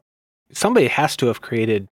for somebody has to have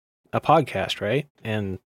created a podcast, right?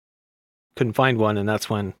 And couldn't find one. And that's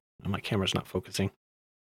when my camera's not focusing.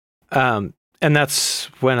 And that's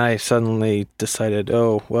when I suddenly decided,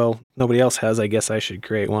 oh, well, nobody else has. I guess I should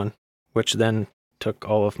create one, which then took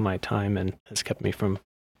all of my time and has kept me from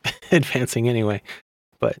advancing anyway.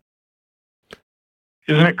 But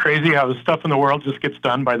isn't it crazy how the stuff in the world just gets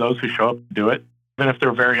done by those who show up to do it, even if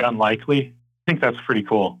they're very unlikely? I think that's pretty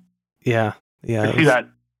cool. Yeah. I see that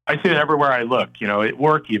everywhere I look. At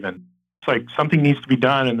work even. It's like something needs to be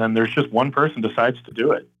done, and then there's just one person decides to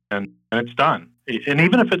do it, and it's done. And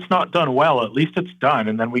even if it's not done well, at least it's done,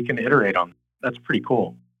 and then we can iterate on it. That's pretty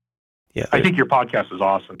cool. Yeah, I think your podcast is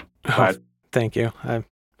awesome. Thank you.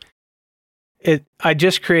 I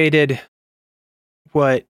just created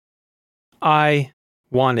what I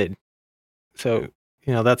wanted. So,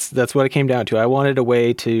 that's what it came down to. I wanted a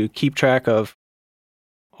way to keep track of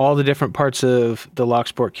all the different parts of the lock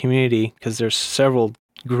sport community because there's several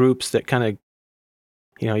groups that kind of,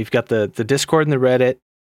 you've got the Discord and the Reddit,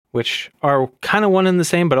 which are kind of one and the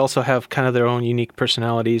same, but also have kind of their own unique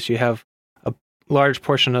personalities. You have a large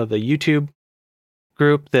portion of the YouTube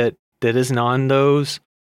group that isn't on those.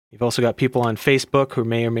 You've also got people on Facebook who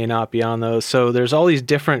may or may not be on those. So there's all these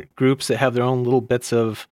different groups that have their own little bits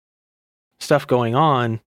of stuff going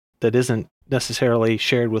on that isn't necessarily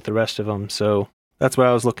shared with the rest of them. So that's what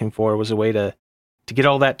I was looking for, was a way to get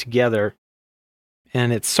all that together.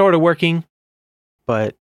 And it's sort of working,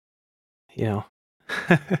 but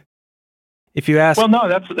if you ask, well, no,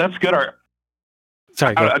 that's good.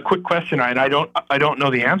 Sorry, a quick question, and I don't know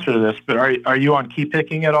the answer to this, but are you on key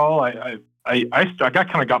picking at all? I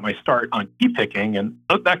got my start on key picking, and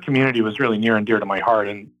that community was really near and dear to my heart,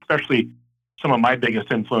 and especially some of my biggest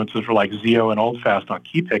influences were like Zio and Oldfast on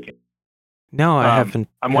key picking. No, I haven't.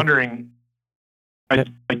 I'm wondering. I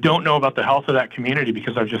don't know about the health of that community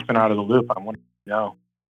because I've just been out of the loop. I'm wondering.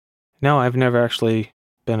 No, I've never actually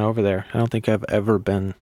been over there. I don't think I've ever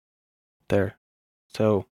been there.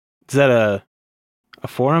 So is that a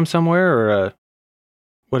forum somewhere or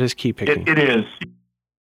what is key picking? It is.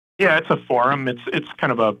 Yeah, it's a forum. It's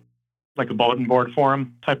kind of like a bulletin board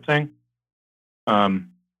forum type thing. I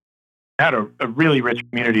had a really rich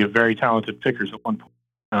community of very talented pickers at one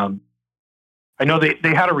point. I know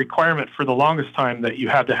they had a requirement for the longest time that you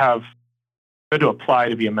had to apply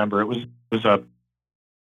to be a member. It was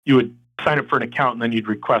you would sign up for an account and then you'd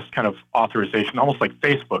request kind of authorization, almost like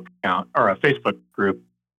Facebook account or a Facebook group.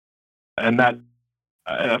 And that,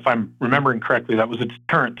 if I'm remembering correctly, that was a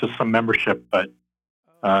deterrent to some membership, but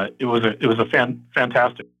it was a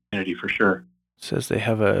fantastic community for sure. It says they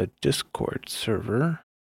have a Discord server.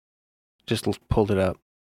 Just pulled it up.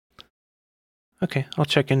 Okay, I'll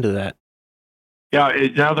check into that. Yeah,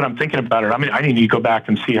 now that I'm thinking about it, I need to go back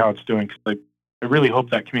and see how it's doing. Cause I really hope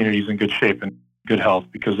that community is in good shape and good health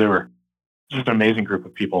because they were just an amazing group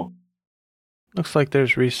of people. Looks like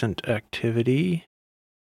there's recent activity.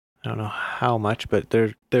 I don't know how much, but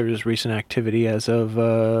there is recent activity as of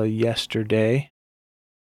yesterday.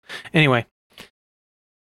 Anyway,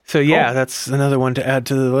 so yeah, That's another one to add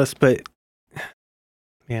to the list. But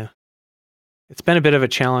yeah, it's been a bit of a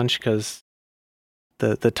challenge because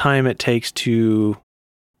the time it takes to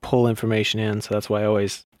pull information in. So that's why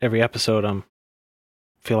every episode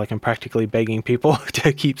feel like I'm practically begging people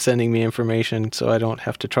to keep sending me information so I don't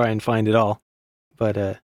have to try and find it all. But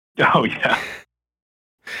oh yeah.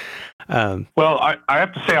 Well, I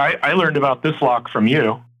have to say I learned about this lock from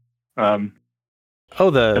you. And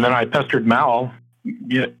then I pestered Mal.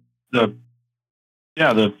 Yeah, the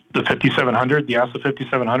 5700, the ASA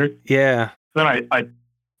 5700. Yeah. Then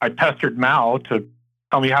I pestered Mal to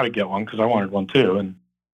tell me how to get one because I wanted one too, and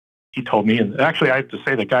he told me. And actually, I have to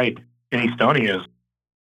say the guy in Estonia is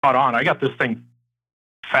spot on. I got this thing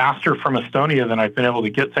faster from Estonia than I've been able to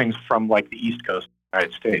get things from like the East Coast of the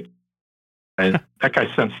United States. And that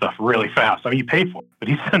guy sends stuff really fast. I mean, you pay for it, but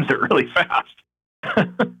he sends it really fast.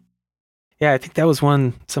 Yeah, I think that was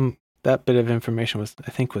that bit of information was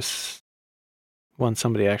one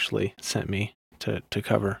somebody actually sent me to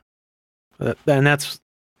cover. And that's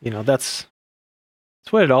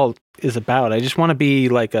what it all is about. I just want to be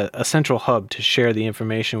like a central hub to share the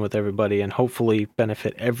information with everybody and hopefully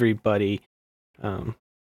benefit everybody.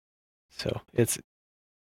 So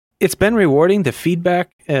it's been rewarding. The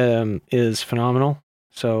feedback is phenomenal.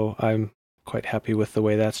 So I'm quite happy with the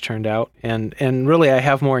way that's turned out. And really I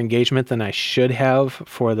have more engagement than I should have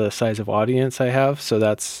for the size of audience I have. So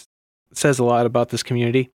it says a lot about this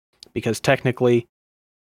community, because technically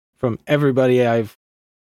from everybody I've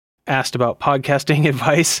asked about podcasting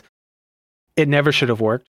advice, it never should have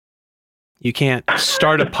worked. You can't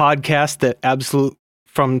start a podcast that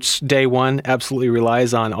from day one absolutely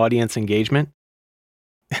relies on audience engagement.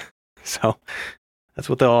 So that's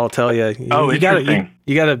what they'll all tell you. You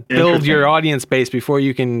gotta build your audience base before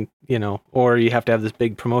you can, or you have to have this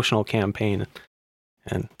big promotional campaign,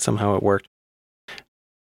 and somehow it worked.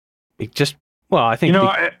 I think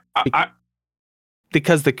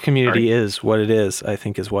because the community is what it is, I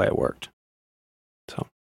think is why it worked. So,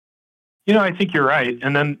 I think you're right.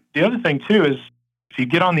 And then the other thing too is if you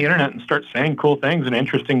get on the internet and start saying cool things and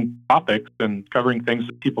interesting topics and covering things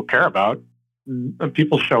that people care about, and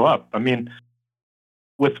people show up. I mean,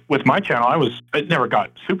 with my channel, it never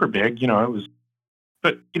got super big,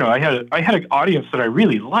 but I had an audience that I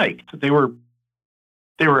really liked. They were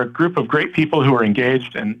a group of great people who were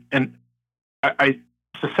engaged, and I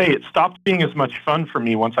to say it stopped being as much fun for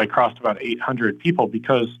me once I crossed about 800 people,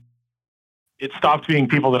 because it stopped being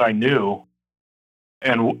people that I knew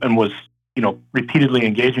and was repeatedly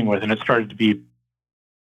engaging with, and it started to be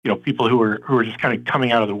people who were just kind of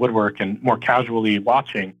coming out of the woodwork and more casually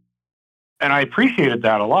watching. And I appreciated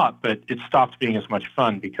that a lot, but it stopped being as much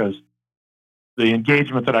fun because the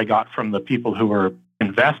engagement that I got from the people who were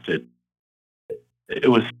invested, it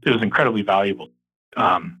was incredibly valuable.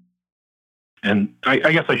 And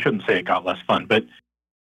I guess I shouldn't say it got less fun, but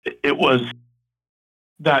it was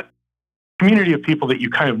that community of people that you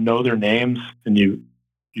kind of know their names and you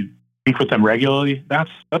speak with them regularly. That's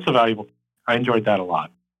a valuable. I enjoyed that a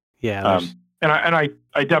lot. Yeah. And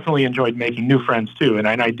I definitely enjoyed making new friends too, and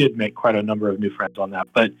I did make quite a number of new friends on that.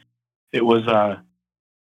 But it was the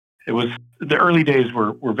early days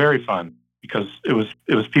were very fun because it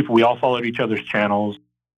was people, we all followed each other's channels,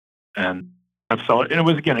 and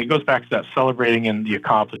it goes back to that celebrating in the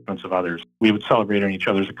accomplishments of others. We would celebrate on each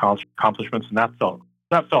other's accomplishments, and that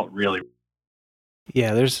felt really.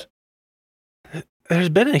 Yeah, there's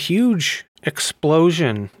been a huge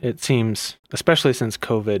explosion, it seems, especially since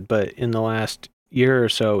COVID, but in the last year or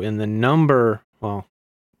so, in the number,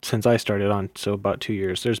 since I started on, so about 2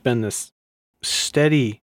 years, there's been this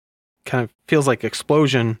steady, kind of feels like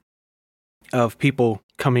explosion of people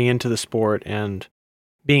coming into the sport and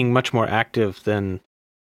being much more active than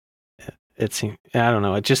it seems. I don't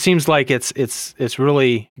know. It just seems like it's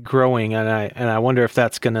really growing, and I wonder if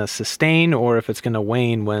that's going to sustain or if it's going to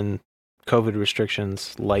wane when COVID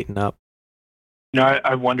restrictions lighten up.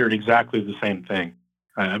 I wondered exactly the same thing.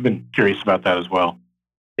 I've been curious about that as well.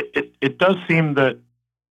 It does seem that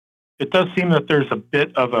there's a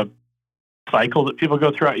bit of a cycle that people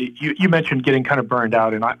go through. You mentioned getting kind of burned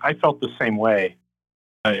out, and I felt the same way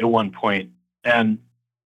at one point. And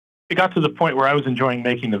it got to the point where I was enjoying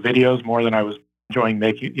making the videos more than I was enjoying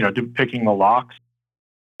picking the locks.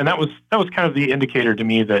 And that was kind of the indicator to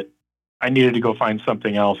me that I needed to go find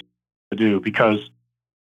something else to do, because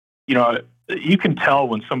you can tell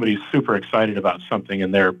when somebody's super excited about something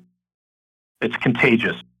and it's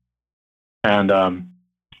contagious. And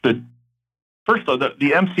the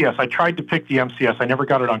MCS, I tried to pick the MCS. I never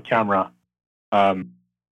got it on camera.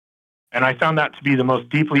 And I found that to be the most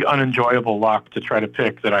deeply unenjoyable lock to try to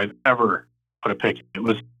pick that I've ever put a pick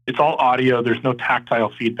in. It's all audio. There's no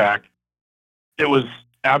tactile feedback. It was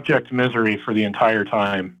abject misery for the entire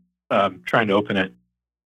time trying to open it.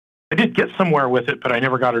 I did get somewhere with it, but I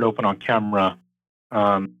never got it open on camera.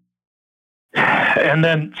 And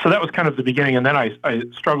then, so that was kind of the beginning. And then I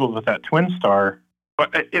struggled with that Tumbl3r.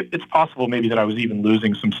 But it's possible maybe that I was even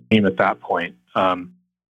losing some steam at that point.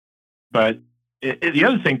 But the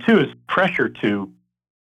other thing too is pressure to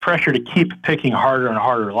keep picking harder and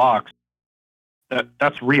harder locks.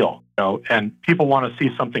 That's real, and people want to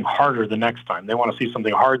see something harder the next time. They want to see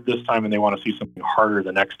something hard this time, and they want to see something harder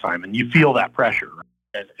the next time. And you feel that pressure, right?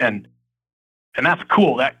 and that's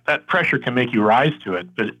cool. That pressure can make you rise to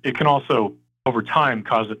it, but it can also, over time,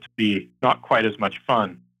 cause it to be not quite as much fun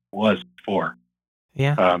as it was before.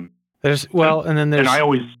 Yeah. And then there's. And I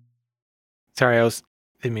always. Sorry,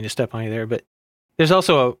 didn't mean to step on you there, but there's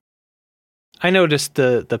also I noticed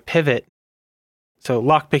the pivot. So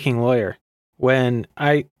lockpicking lawyer. When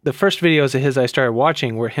the first videos of his I started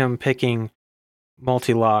watching were him picking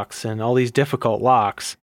multi-locks and all these difficult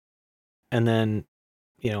locks. And then,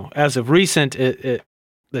 as of recent, the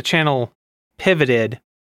channel pivoted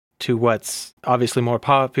to what's obviously more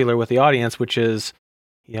popular with the audience, which is,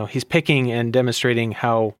 he's picking and demonstrating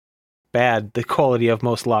how bad the quality of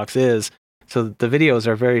most locks is. So the videos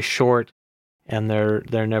are very short and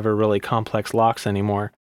they're never really complex locks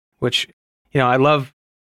anymore, which,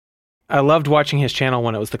 I loved watching his channel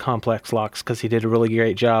when it was the complex locks because he did a really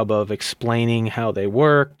great job of explaining how they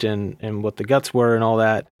worked and what the guts were and all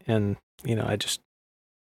that. And,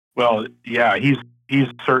 Well, yeah, he's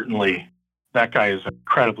certainly, that guy is an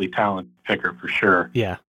incredibly talented picker for sure.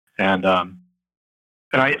 Yeah. And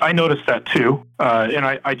I noticed that too. And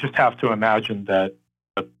I just have to imagine that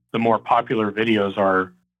the more popular videos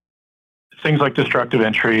are things like destructive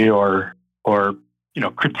entry or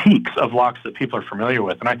critiques of locks that people are familiar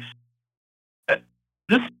with. And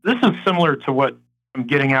this is similar to what I'm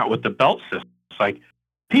getting at with the belt system. It's like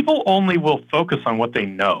people only will focus on what they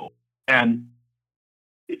know, and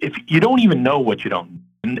if you don't even know what you don't,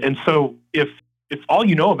 and so if all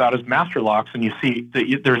you know about is master locks, and you see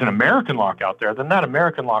that there's an American lock out there, then that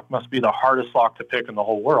American lock must be the hardest lock to pick in the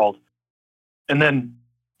whole world. And then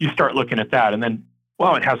you start looking at that, and then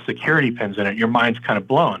it has security pins in it. Your mind's kind of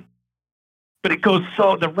blown, but it goes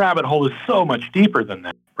the rabbit hole is so much deeper than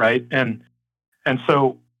that, right? And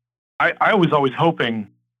so I was always hoping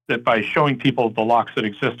that by showing people the locks that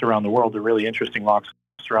exist around the world, the really interesting locks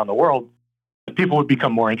around the world, that people would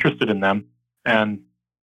become more interested in them and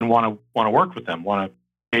want to work with them, want to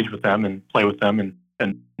engage with them and play with them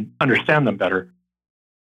and understand them better.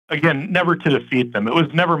 Again, never to defeat them. It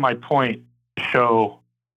was never my point to show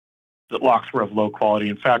that locks were of low quality.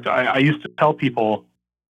 In fact, I used to tell people,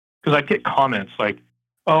 because I'd get comments like,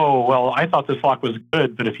 oh, well, I thought this lock was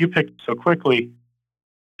good, but if you picked it so quickly,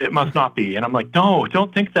 it must not be. And I'm like, no,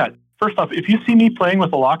 don't think that. First off, if you see me playing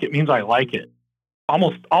with a lock, it means I like it.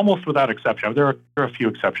 Almost without exception. There are a few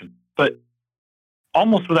exceptions, but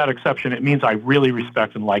almost without exception, it means I really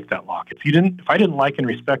respect and like that lock. If I didn't like and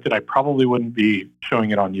respect it, I probably wouldn't be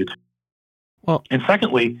showing it on YouTube. Well, and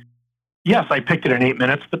secondly, yes, I picked it in 8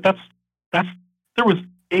 minutes, but there was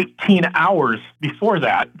 18 hours before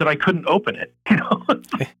that I couldn't open it.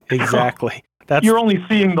 Exactly. You're only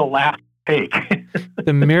seeing the last take.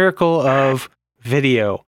 The miracle of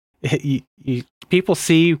video. People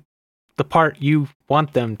see the part you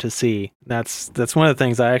want them to see. That's one of the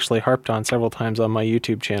things I actually harped on several times on my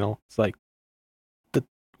YouTube channel. It's like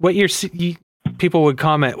people would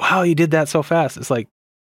comment, "Wow, you did that so fast." It's like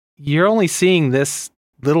you're only seeing this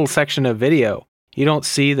little section of video. You don't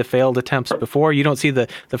see the failed attempts before. You don't see the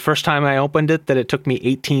first time I opened it that it took me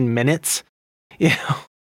 18 minutes,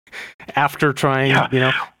 after trying,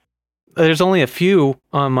 There's only a few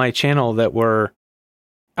on my channel that were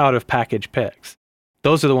out of package picks.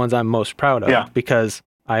 Those are the ones I'm most proud of because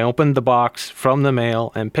I opened the box from the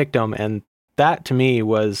mail and picked them, and that to me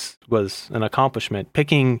was an accomplishment.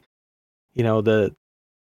 Picking, the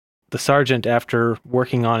Sergeant after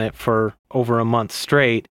working on it for over a month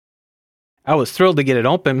straight. I was thrilled to get it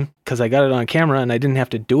open because I got it on camera and I didn't have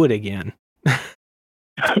to do it again.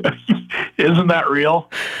 Isn't that real?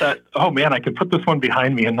 Oh man, I could put this one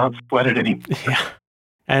behind me and not sweat it anymore. Yeah,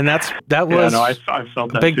 and that was I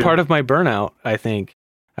felt a big part of my burnout. I think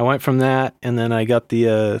I went from that, and then I got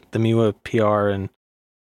the Miwa PR and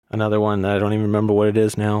another one that I don't even remember what it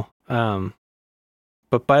is now.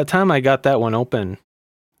 But by the time I got that one open,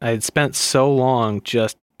 I had spent so long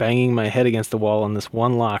just banging my head against the wall on this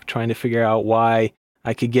one lock, trying to figure out why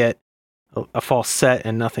I could get a false set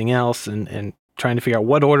and nothing else, and trying to figure out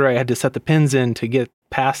what order I had to set the pins in to get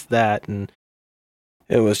past that, and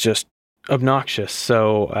it was just obnoxious.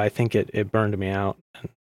 So I think it burned me out.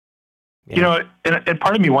 And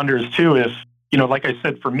part of me wonders too if, like I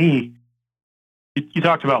said, for me, you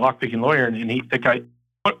talked about lockpicking lawyer, and the guy.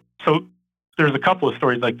 So there's a couple of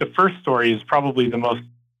stories. Like the first story is probably the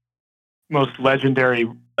most legendary,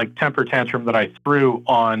 like temper tantrum that I threw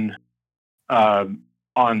on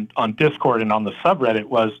Discord and on the subreddit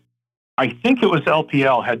was, I think it was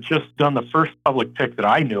LPL had just done the first public pick that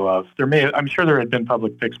I knew of. I'm sure there had been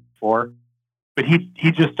public picks before, but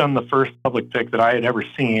he just done the first public pick that I had ever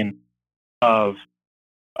seen of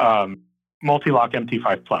Multi-Lock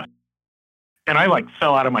MT5 Plus. And I like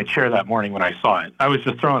fell out of my chair that morning when I saw it. I was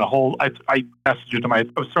just throwing I messaged it to I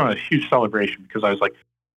was throwing a huge celebration because I was like,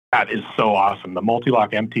 that is so awesome. The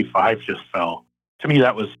Multi-Lock MT5 just fell. To me,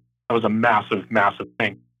 that was a massive, massive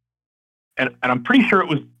thing. And I'm pretty sure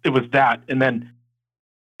it was that. And then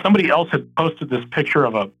somebody else had posted this picture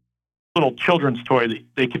of a little children's toy that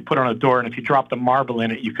they could put on a door, and if you dropped a marble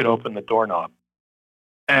in it, you could open the doorknob.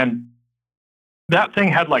 And that thing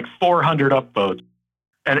had like 400 upvotes.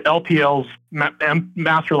 And LPL's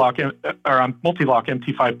Multi-Lock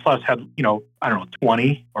MT5 Plus had, I don't know,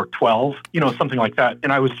 20 or 12, something like that.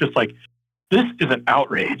 And I was just like, this is an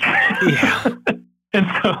outrage. Yeah. And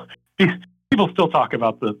so people still talk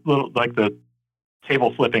about the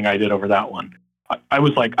table flipping I did over that one. I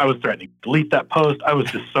was threatening to delete that post. I was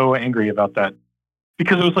just so angry about that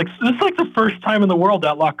because it was like, this is like the first time in the world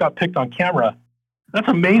that lock got picked on camera. That's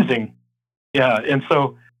amazing. Yeah. And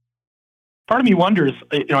so part of me wonders,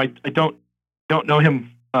 I don't know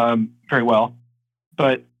him very well,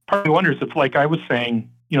 but part of me wonders if, like I was saying,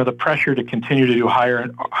 the pressure to continue to do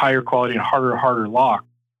higher quality and harder lock,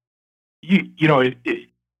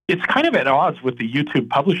 it's kind of at odds with the YouTube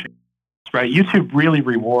publishing, right? YouTube really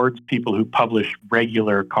rewards people who publish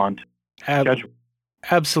regular content.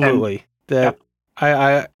 Absolutely.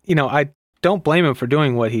 I don't blame him for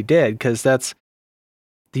doing what he did, because that's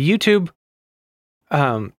the YouTube.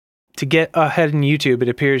 To get ahead in YouTube, it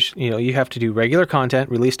appears you have to do regular content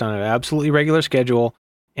released on an absolutely regular schedule,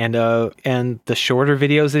 and the shorter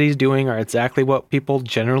videos that he's doing are exactly what people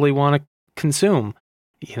generally want to consume.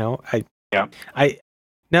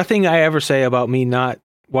 Nothing I ever say about me not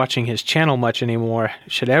watching his channel much anymore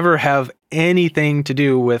should ever have anything to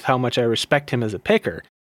do with how much I respect him as a picker.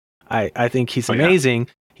 I think he's amazing.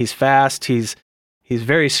 Yeah. He's fast. He's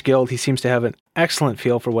very skilled. He seems to have an excellent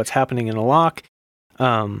feel for what's happening in a lock.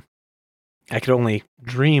 I could only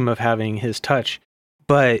dream of having his touch,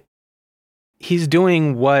 but he's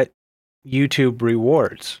doing what YouTube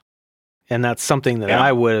rewards. And that's something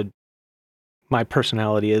that my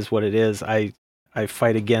personality is what it is. I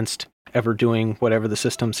fight against ever doing whatever the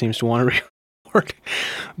system seems to want to reward.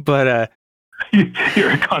 But,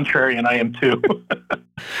 you're a contrarian. I am too.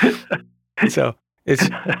 So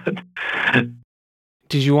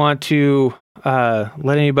did you want to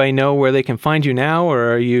let anybody know where they can find you now,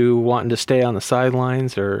 or are you wanting to stay on the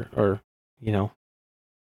sidelines, or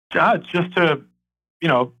just to,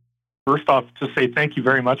 first off, to say thank you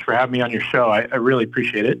very much for having me on your show. I really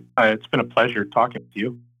appreciate it. It's been a pleasure talking with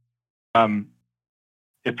you.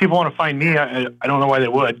 If people want to find me, I don't know why they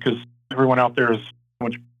would, because everyone out there is so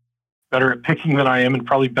much better at picking than I am, and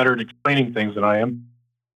probably better at explaining things than I am.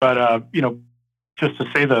 But, just to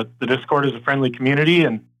say that the Discord is a friendly community,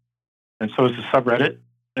 and so is the subreddit,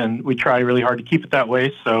 and we try really hard to keep it that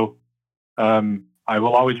way. So I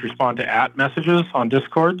will always respond to @ messages on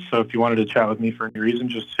Discord. So if you wanted to chat with me for any reason,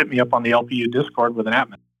 just hit me up on the LPU Discord with an @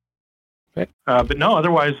 message. Okay. But no,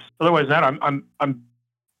 otherwise that I'm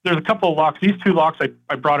there's a couple of locks. These two locks,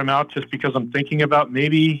 I brought them out just because I'm thinking about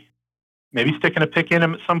maybe sticking a pick in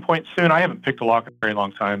them at some point soon. I haven't picked a lock in a very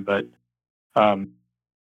long time, but I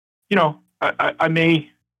may,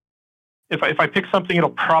 if I pick something, it'll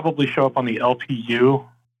probably show up on the LPU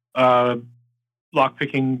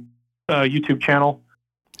lockpicking YouTube channel.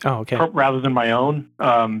 Oh, okay. Rather than my own,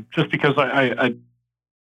 just because I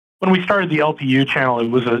when we started the LPU channel, it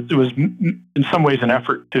was in some ways an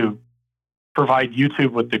effort to provide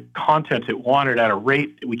YouTube with the content it wanted at a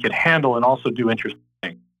rate that we could handle and also do interesting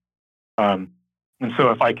things. And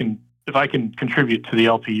so if I can contribute to the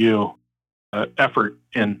LPU effort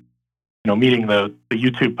in meeting the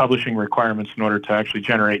YouTube publishing requirements in order to actually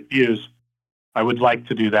generate views, I would like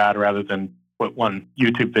to do that rather than put one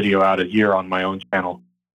YouTube video out a year on my own channel.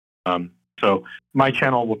 So my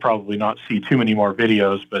channel will probably not see too many more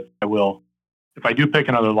videos, but I will, if I do pick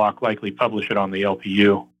another lock, likely publish it on the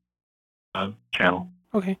LPU channel.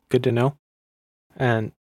 Okay, good to know.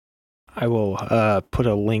 And I will put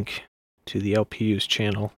a link to the LPU's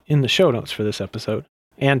channel in the show notes for this episode,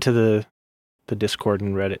 and to the Discord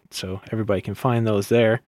and Reddit, so everybody can find those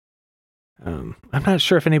there. I'm not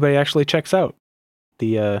sure if anybody actually checks out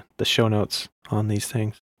the show notes on these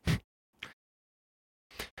things.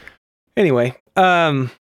 Anyway, I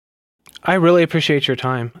really appreciate your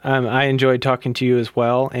time. I enjoyed talking to you as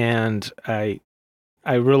well, and I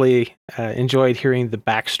really enjoyed hearing the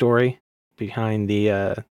backstory behind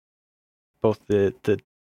the both the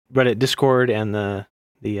Reddit Discord and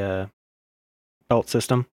the belt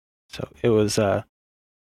system. So it was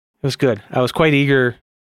good. I was quite eager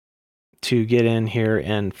to get in here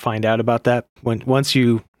and find out about that. Once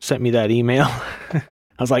you sent me that email, I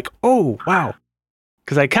was like, oh wow,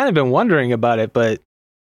 because I kind of been wondering about it, but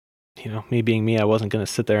me being me, I wasn't going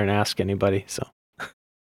to sit there and ask anybody. So.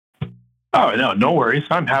 Oh no worries.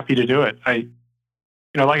 I'm happy to do it. Like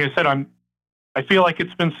I said, I feel like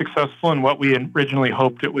it's been successful in what we originally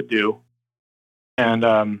hoped it would do, and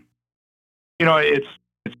it's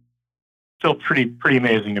still pretty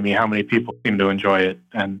amazing to me how many people seem to enjoy it.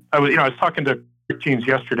 And I was talking to Rick Jeans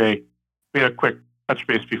yesterday. We had a quick touch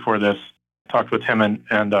base before this. I talked with him and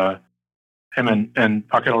Pocket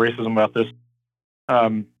Racism about this.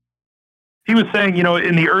 He was saying,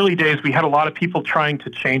 in the early days, we had a lot of people trying to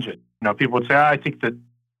change it. People would say, I think that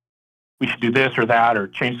we should do this or that, or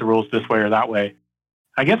change the rules this way or that way.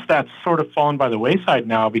 I guess that's sort of fallen by the wayside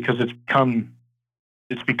now because it's become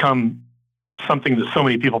something that so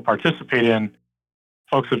many people participate in.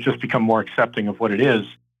 Folks have just become more accepting of what it is.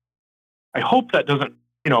 I hope that doesn't,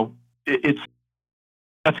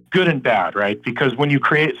 that's good and bad, right? Because when you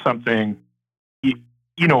create something,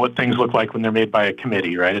 you know what things look like when they're made by a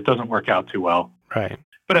committee, right? It doesn't work out too well. Right.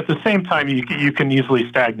 But at the same time, you can easily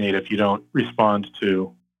stagnate if you don't respond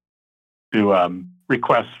to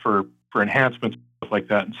requests for enhancements, stuff like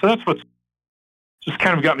that. And so that's what's just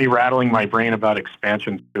kind of got me rattling my brain about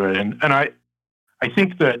expansions to it. And I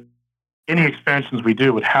think that any expansions we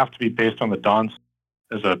do would have to be based on the Dawn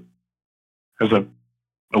as a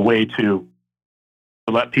way to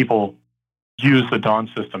let people use the Dawn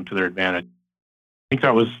system to their advantage. I think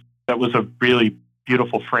that was a really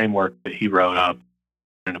beautiful framework that he wrote up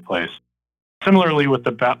into place. Similarly with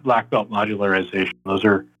the black belt modularization, those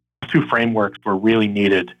two frameworks were really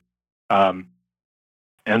needed. And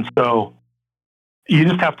so you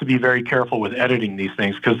just have to be very careful with editing these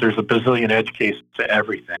things because there's a bazillion edge cases to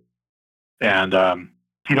everything. And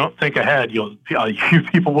if you don't think ahead, you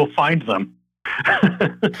people will find them.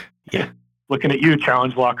 Yeah. Looking at you,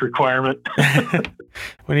 challenge lock requirement.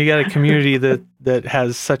 When you got a community that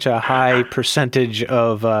has such a high percentage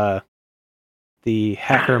of the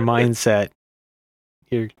hacker mindset,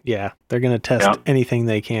 they're going to test anything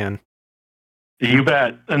they can. You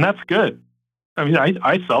bet. And that's good. I mean,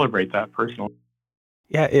 I celebrate that personally.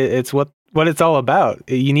 Yeah, it's what it's all about.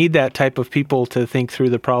 You need that type of people to think through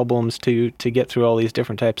the problems to get through all these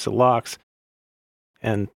different types of locks.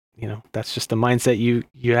 And, that's just the mindset you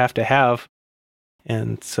have to have.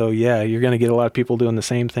 And so, you're going to get a lot of people doing the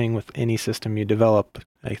same thing with any system you develop,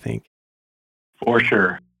 I think. For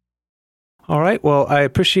sure. All right. Well, I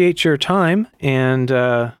appreciate your time and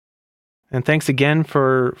thanks again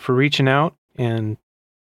for reaching out and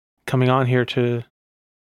coming on here to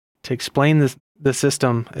explain the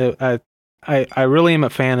system. I really am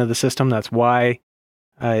a fan of the system. That's why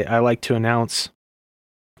I like to announce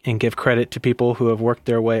and give credit to people who have worked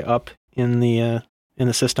their way up in the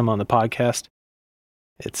system on the podcast.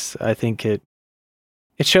 I think it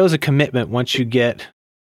shows a commitment once you get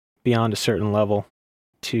beyond a certain level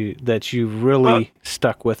that you really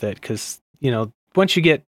stuck with it. Because, once you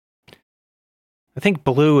get, I think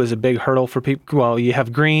blue is a big hurdle for people. Well, you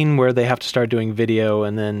have green where they have to start doing video,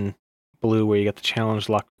 and then blue where you get the challenge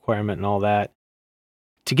lock requirement and all that.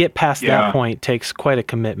 To get past that point takes quite a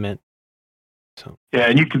commitment. So. Yeah,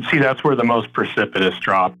 and you can see that's where the most precipitous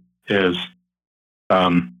drop is.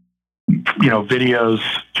 Videos,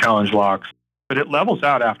 challenge locks, but it levels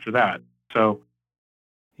out after that. So,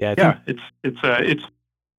 it's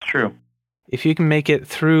true. If you can make it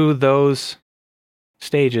through those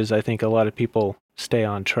stages, I think a lot of people stay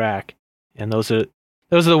on track, and those are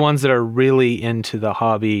the ones that are really into the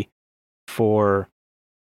hobby for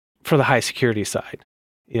the high security side.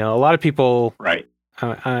 A lot of people. Right.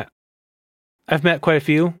 I've met quite a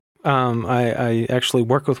few. I actually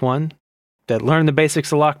work with one that learned the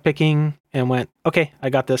basics of lockpicking and went, okay, I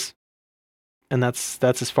got this. And that's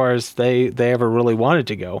as far as they ever really wanted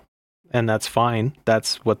to go. And that's fine.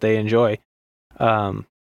 That's what they enjoy. So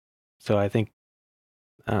I think,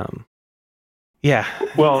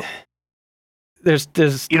 well, there's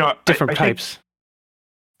different types.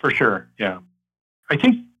 For sure. Yeah. I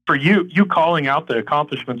think for you calling out the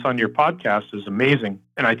accomplishments on your podcast is amazing.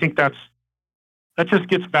 And I think that just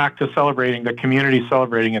gets back to celebrating the community,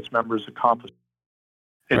 celebrating its members' accomplishments.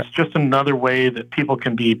 It's just another way that people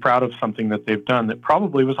can be proud of something that they've done that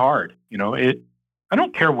probably was hard. I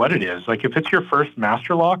don't care what it is. Like if it's your first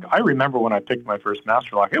master lock, I remember when I picked my first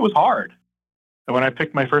master lock, it was hard. And when I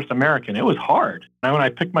picked my first American, it was hard. And when I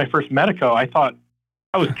picked my first Medico, I thought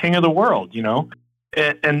I was king of the world, you know?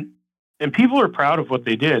 And people are proud of what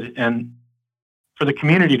they did. And for the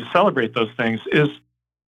community to celebrate those things is,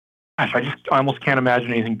 gosh, I almost can't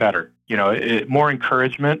imagine anything better. You know, more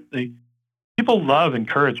encouragement. People love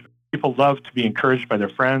encouragement. People love to be encouraged by their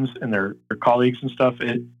friends and their colleagues and stuff.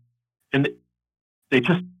 And they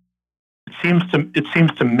just, it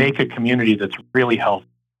seems to make a community that's really healthy.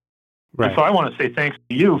 Right. And so I want to say thanks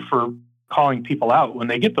to you for calling people out when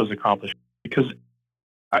they get those accomplishments, because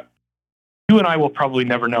you and I will probably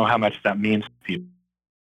never know how much that means to people.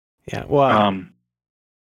 Yeah. Well,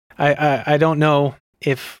 I don't know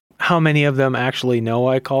how many of them actually know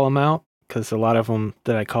I call them out, because a lot of them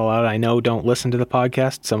that I call out, I know don't listen to the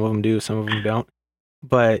podcast. Some of them do, some of them don't.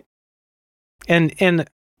 But, and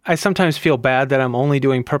I sometimes feel bad that I'm only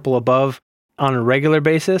doing Purple Above on a regular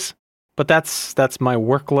basis, but that's my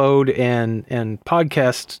workload and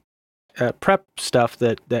podcast prep stuff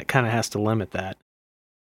that kind of has to limit that.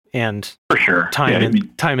 And for sure,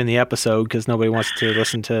 time in the episode, because nobody wants to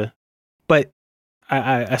listen to. But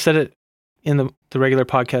I said it in the regular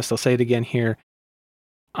podcast. I'll say it again here.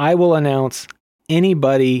 I will announce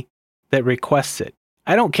anybody that requests it.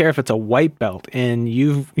 I don't care if it's a white belt and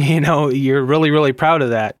you're really, really proud of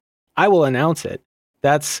that. I will announce it.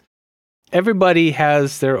 Everybody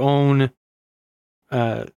has their own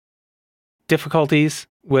difficulties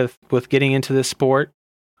with getting into this sport.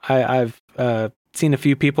 I've seen a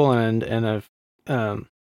few people and I've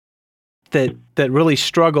that really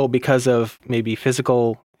struggle because of maybe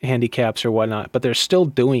physical handicaps or whatnot, but they're still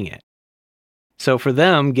doing it. So for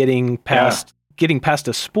them, getting past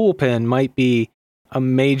a spool pin might be a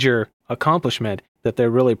major accomplishment that they're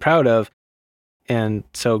really proud of. And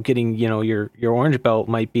so getting, your orange belt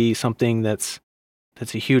might be something that's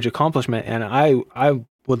a huge accomplishment. And I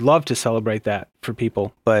would love to celebrate that for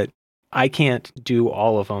people, but I can't do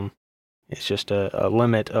all of them. It's just a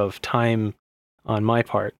limit of time on my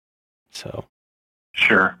part. So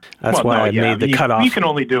sure. That's why I made the cutoff. We can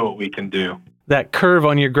only do what we can do. That curve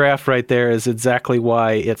on your graph right there is exactly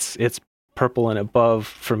why it's purple and above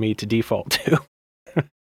for me to default to.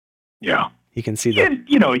 Yeah. You can see that.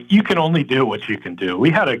 You can only do what you can do.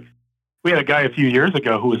 We had a guy a few years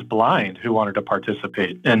ago who was blind who wanted to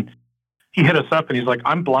participate, and he hit us up and he's like,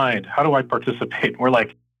 "I'm blind. How do I participate?" And we're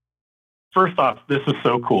like, first off, this is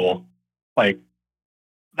so cool. Like,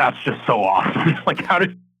 that's just so awesome. Like, how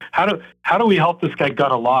do we help this guy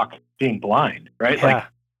gut a lock being blind, right? Yeah.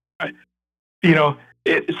 But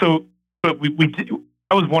we did.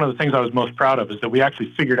 That was one of the things I was most proud of, is that we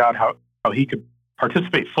actually figured out how he could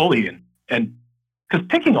participate fully and because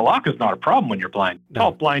picking a lock is not a problem when you're blind. It's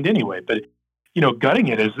all blind anyway, but gutting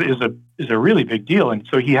it is a really big deal. And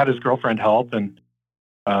so he had his girlfriend help, and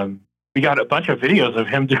we got a bunch of videos of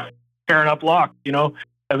him tearing up lock.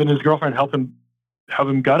 Having his girlfriend help him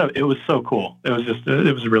gut it. It was so cool. It was just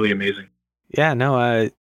it was really amazing. Yeah, no,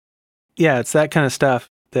 it's that kind of stuff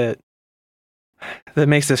that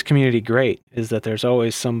makes this community great, is that there's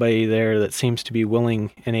always somebody there that seems to be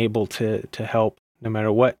willing and able to help, no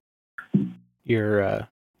matter what your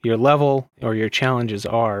level or your challenges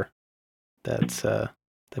are. That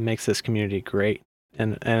makes this community great,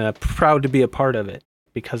 and I'm proud to be a part of it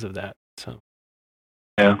because of that. So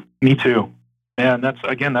yeah, me too. And that's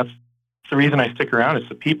the reason I stick around, is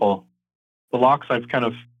the people. The locks, I've kind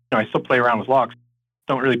of, I still play around with locks,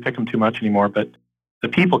 don't really pick them too much anymore, but the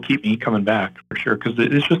people keep me coming back for sure, because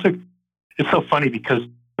it's so funny, because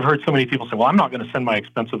I've heard so many people say, well, I'm not going to send my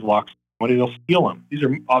expensive locks. What, they'll steal them? These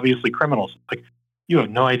are obviously criminals. Like, you have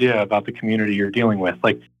no idea about the community you're dealing with.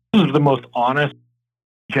 Like, this is the most honest,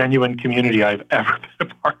 genuine community I've ever been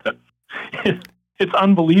a part of. It's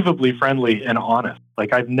unbelievably friendly and honest.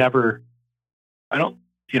 Like, I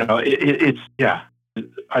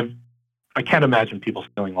can't imagine people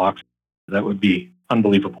stealing locks. That would be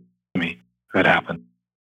unbelievable to me if that happened.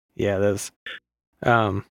 Yeah, it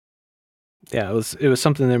was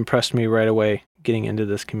something that impressed me right away getting into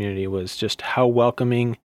this community, was just how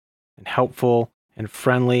welcoming and helpful and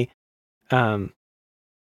friendly.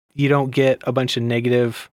 You don't get a bunch of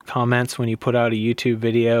negative comments when you put out a YouTube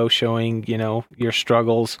video showing, your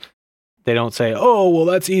struggles. They don't say, "Oh, well,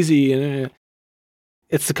 that's easy." And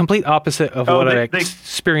it's the complete opposite of what I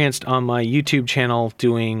experienced on my YouTube channel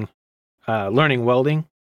doing, learning welding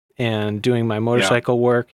and doing my motorcycle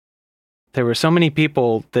work. There were so many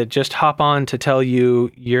people that just hop on to tell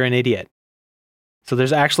you you're an idiot. So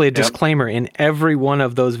there's actually a disclaimer in every one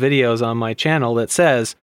of those videos on my channel that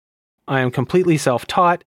says, I am completely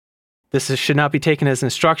self-taught. should not be taken as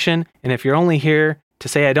instruction. And if you're only here to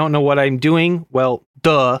say I don't know what I'm doing, well,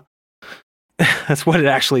 duh. That's what it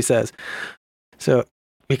actually says. So,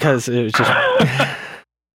 because it was just...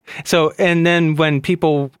 So, and then when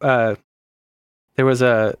people... there was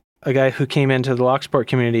a guy who came into the Locksport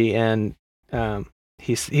community, and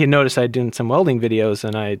he noticed I'd done some welding videos,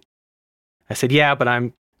 and I said, yeah, but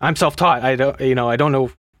I'm self-taught. I don't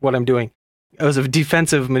know what I'm doing. It was a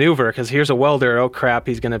defensive maneuver because here's a welder. Oh crap,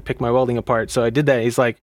 he's going to pick my welding apart. So I did that. He's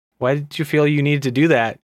like, why did you feel you needed to do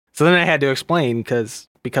that? So then I had to explain because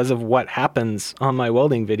of what happens on my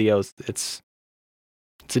welding videos. It's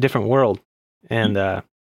a different world. And,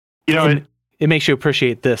 it makes you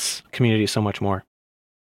appreciate this community so much more.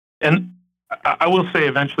 And I will say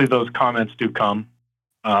eventually those comments do come.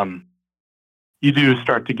 You do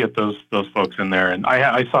start to get those folks in there. And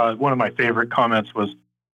I saw one of my favorite comments was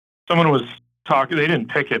someone was talking, they didn't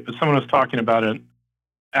pick it, but someone was talking about an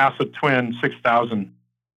Acid Twin 6000,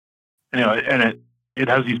 and it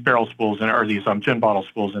has these barrel spools in it, or these gin bottle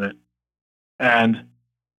spools in it. And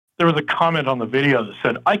there was a comment on the video that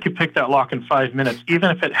said, I could pick that lock in 5 minutes,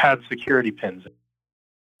 even if it had security pins.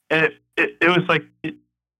 And it was like,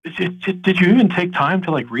 did you even take time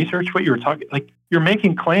to research what you were talking? You're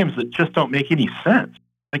making claims that just don't make any sense.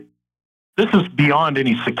 This is beyond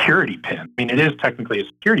any security pin. I mean, it is technically a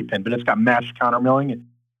security pin, but it's got matched countermilling.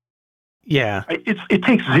 Yeah, it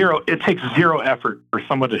takes zero effort for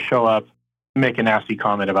someone to show up and make a nasty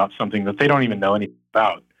comment about something that they don't even know anything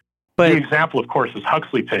about. But the example, of course, is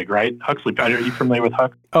Huxley Pig, right? Huxley Pig. Are you familiar with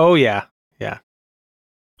Huxley? Oh yeah.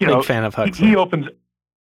 Big fan of Huxley. He opens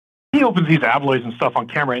these abloys and stuff on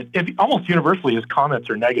camera. Almost universally, his comments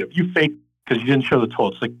are negative. You fake because you didn't show the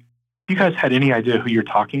tool. It's like, you guys had any idea who you're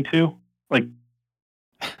talking to?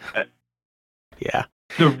 Yeah.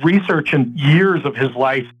 The research and years of his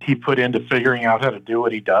life he put into figuring out how to do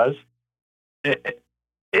what he does. But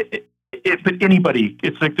anybody,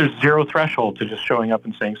 it's like there's zero threshold to just showing up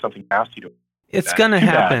and saying something nasty to him. It's going to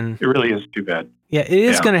happen. It really is too bad. Yeah, it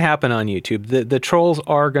is going to happen on YouTube. The trolls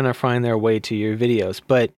are going to find their way to your videos,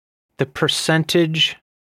 but the percentage,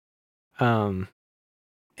 the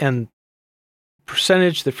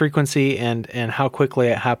frequency, and how quickly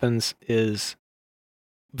it happens is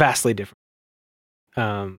vastly different.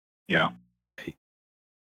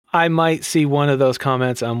 I might see one of those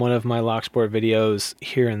comments on one of my Locksport videos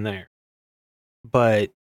here and there, but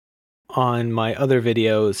on my other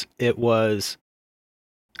videos,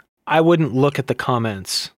 I wouldn't look at the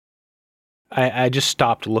comments. I just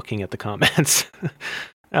stopped looking at the comments,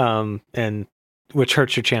 and which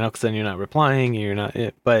hurts your channel because then you're not replying, and you're not.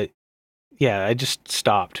 But yeah, I just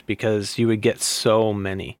stopped because you would get so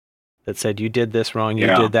many that said you did this wrong, you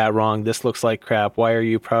did that wrong. This looks like crap. Why are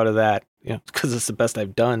you proud of that? Because it's the best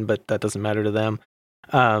I've done, but that doesn't matter to them.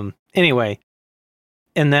 Anyway,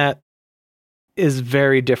 and that is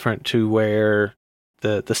very different to where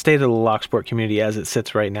the state of the Locksport community as it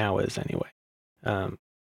sits right now is anyway.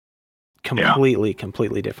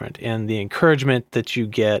 Completely different. And the encouragement that you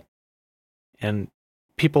get, and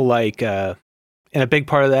people like, and a big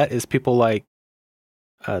part of that is people like,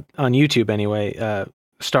 on YouTube anyway,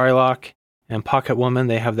 Starlock and Pocket Woman,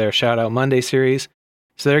 they have their Shout Out Monday series.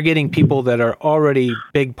 So they're getting people that are already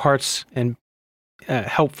big parts and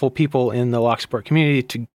helpful people in the Locksport community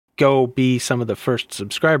to go be some of the first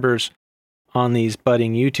subscribers on these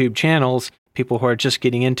budding YouTube channels, people who are just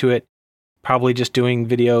getting into it, probably just doing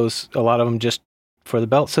videos, a lot of them just for the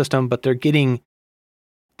belt system, but they're getting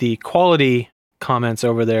the quality comments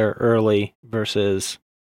over there early versus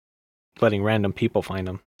letting random people find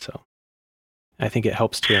them. So I think it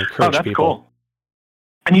helps to encourage people. Cool.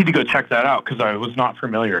 I need to go check that out because I was not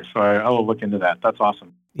familiar, so I will look into that. That's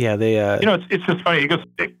awesome. Yeah, they. It's just funny.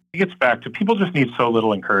 It gets back to people just need so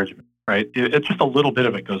little encouragement, right? It's just a little bit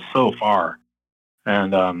of it goes so far,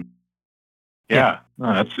 and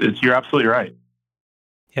you're absolutely right.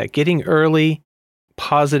 Yeah, getting early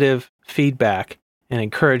positive feedback and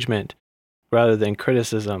encouragement rather than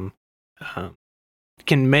criticism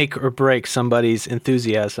can make or break somebody's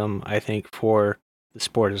enthusiasm, I think, for the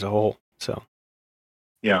sport as a whole. So,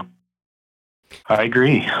 yeah, I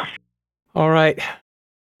agree. All right.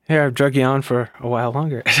 Here, I've drug you on for a while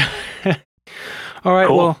longer. All right,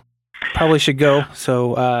 cool. Well, probably should go.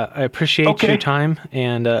 So I appreciate your time,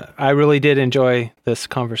 and I really did enjoy this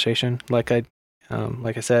conversation, like I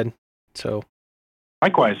said. So,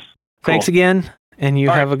 likewise. Thanks again, and you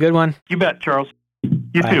have a good one. You bet, Charles.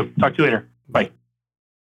 You too. Talk to you later. Bye.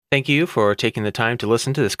 Thank you for taking the time to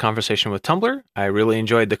listen to this conversation with Tumbl3r. I really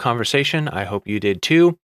enjoyed the conversation. I hope you did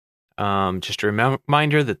too. Just a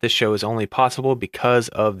reminder that this show is only possible because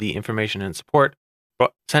of the information and support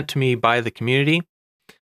sent to me by the community.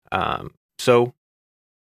 So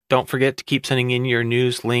don't forget to keep sending in your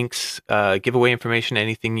news, links, giveaway information,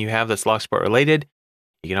 anything you have that's Locksport related.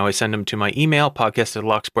 You can always send them to my email,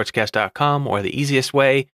 podcast@locksportscast.com, or the easiest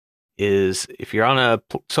way is if you're on a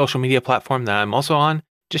social media platform that I'm also on,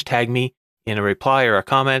 just tag me in a reply or a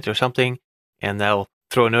comment or something, and that'll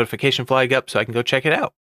throw a notification flag up so I can go check it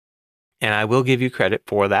out. And I will give you credit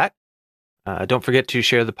for that. Don't forget to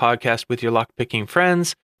share the podcast with your lockpicking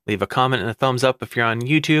friends. Leave a comment and a thumbs up if you're on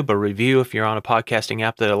YouTube, a review if you're on a podcasting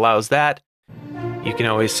app that allows that. You can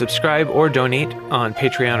always subscribe or donate on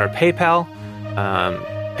Patreon or PayPal.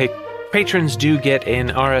 Patrons do get an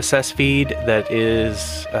RSS feed that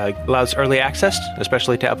allows early access,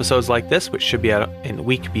 especially to episodes like this, which should be out in a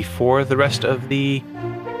week before the rest of the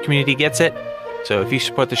community gets it. So if you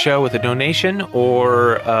support the show with a donation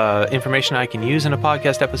or information I can use in a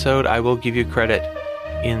podcast episode, I will give you credit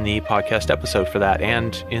in the podcast episode for that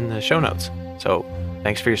and in the show notes. So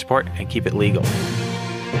thanks for your support and keep it legal.